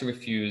right to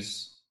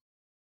refuse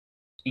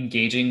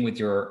engaging with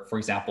your, for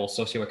example,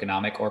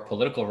 socioeconomic or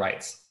political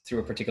rights through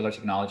a particular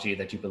technology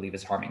that you believe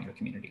is harming your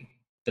community.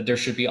 That there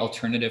should be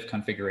alternative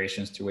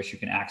configurations to which you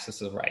can access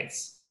the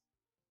rights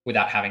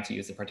without having to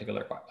use a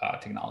particular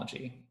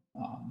technology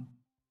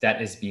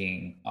that is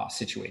being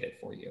situated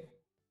for you.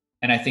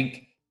 And I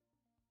think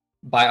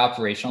by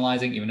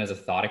operationalizing, even as a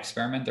thought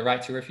experiment, the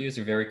right to refuse,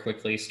 you very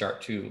quickly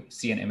start to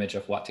see an image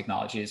of what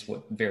technologies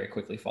would very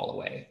quickly fall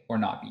away or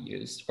not be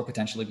used or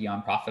potentially be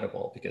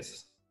unprofitable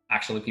because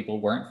actually people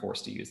weren't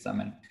forced to use them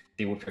and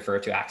they would prefer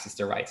to access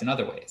their rights in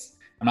other ways.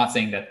 I'm not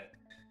saying that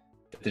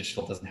the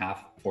digital doesn't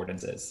have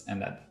affordances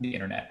and that the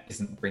internet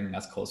isn't bringing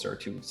us closer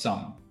to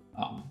some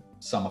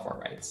of our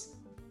rights.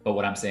 But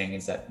what I'm saying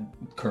is that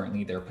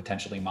currently they're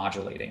potentially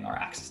modulating our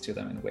access to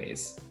them in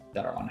ways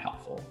that are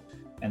unhelpful.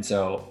 And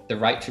so the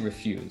right to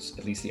refuse,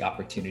 at least the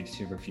opportunity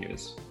to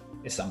refuse,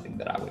 is something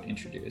that I would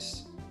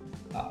introduce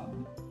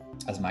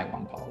as my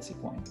one policy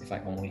point, if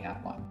I only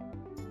had one.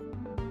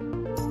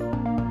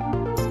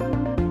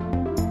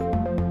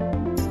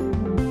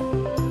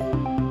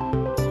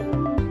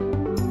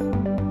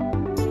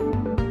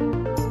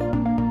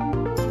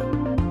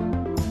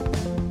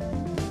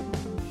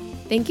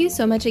 Thank you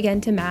so much again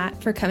to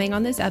Matt for coming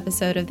on this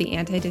episode of The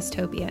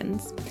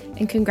Anti-Dystopians,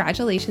 and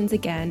congratulations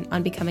again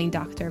on becoming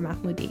Dr.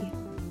 Mahmoudi.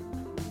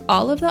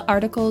 All of the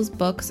articles,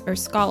 books, or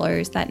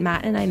scholars that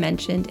Matt and I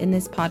mentioned in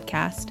this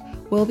podcast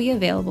will be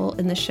available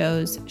in the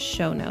show's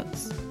show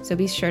notes, so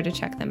be sure to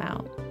check them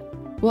out.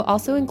 We'll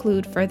also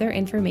include further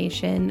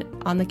information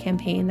on the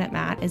campaign that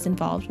Matt is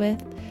involved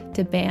with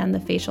to ban the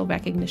facial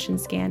recognition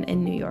scan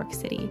in New York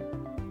City.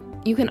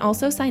 You can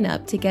also sign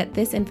up to get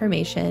this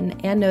information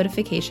and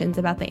notifications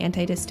about the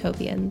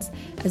Anti-Dystopians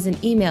as an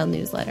email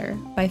newsletter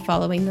by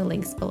following the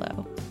links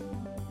below.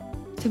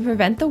 To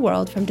prevent the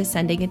world from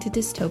descending into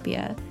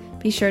dystopia,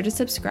 be sure to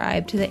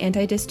subscribe to the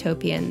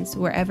Anti-Dystopians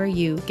wherever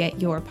you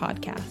get your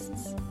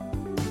podcasts.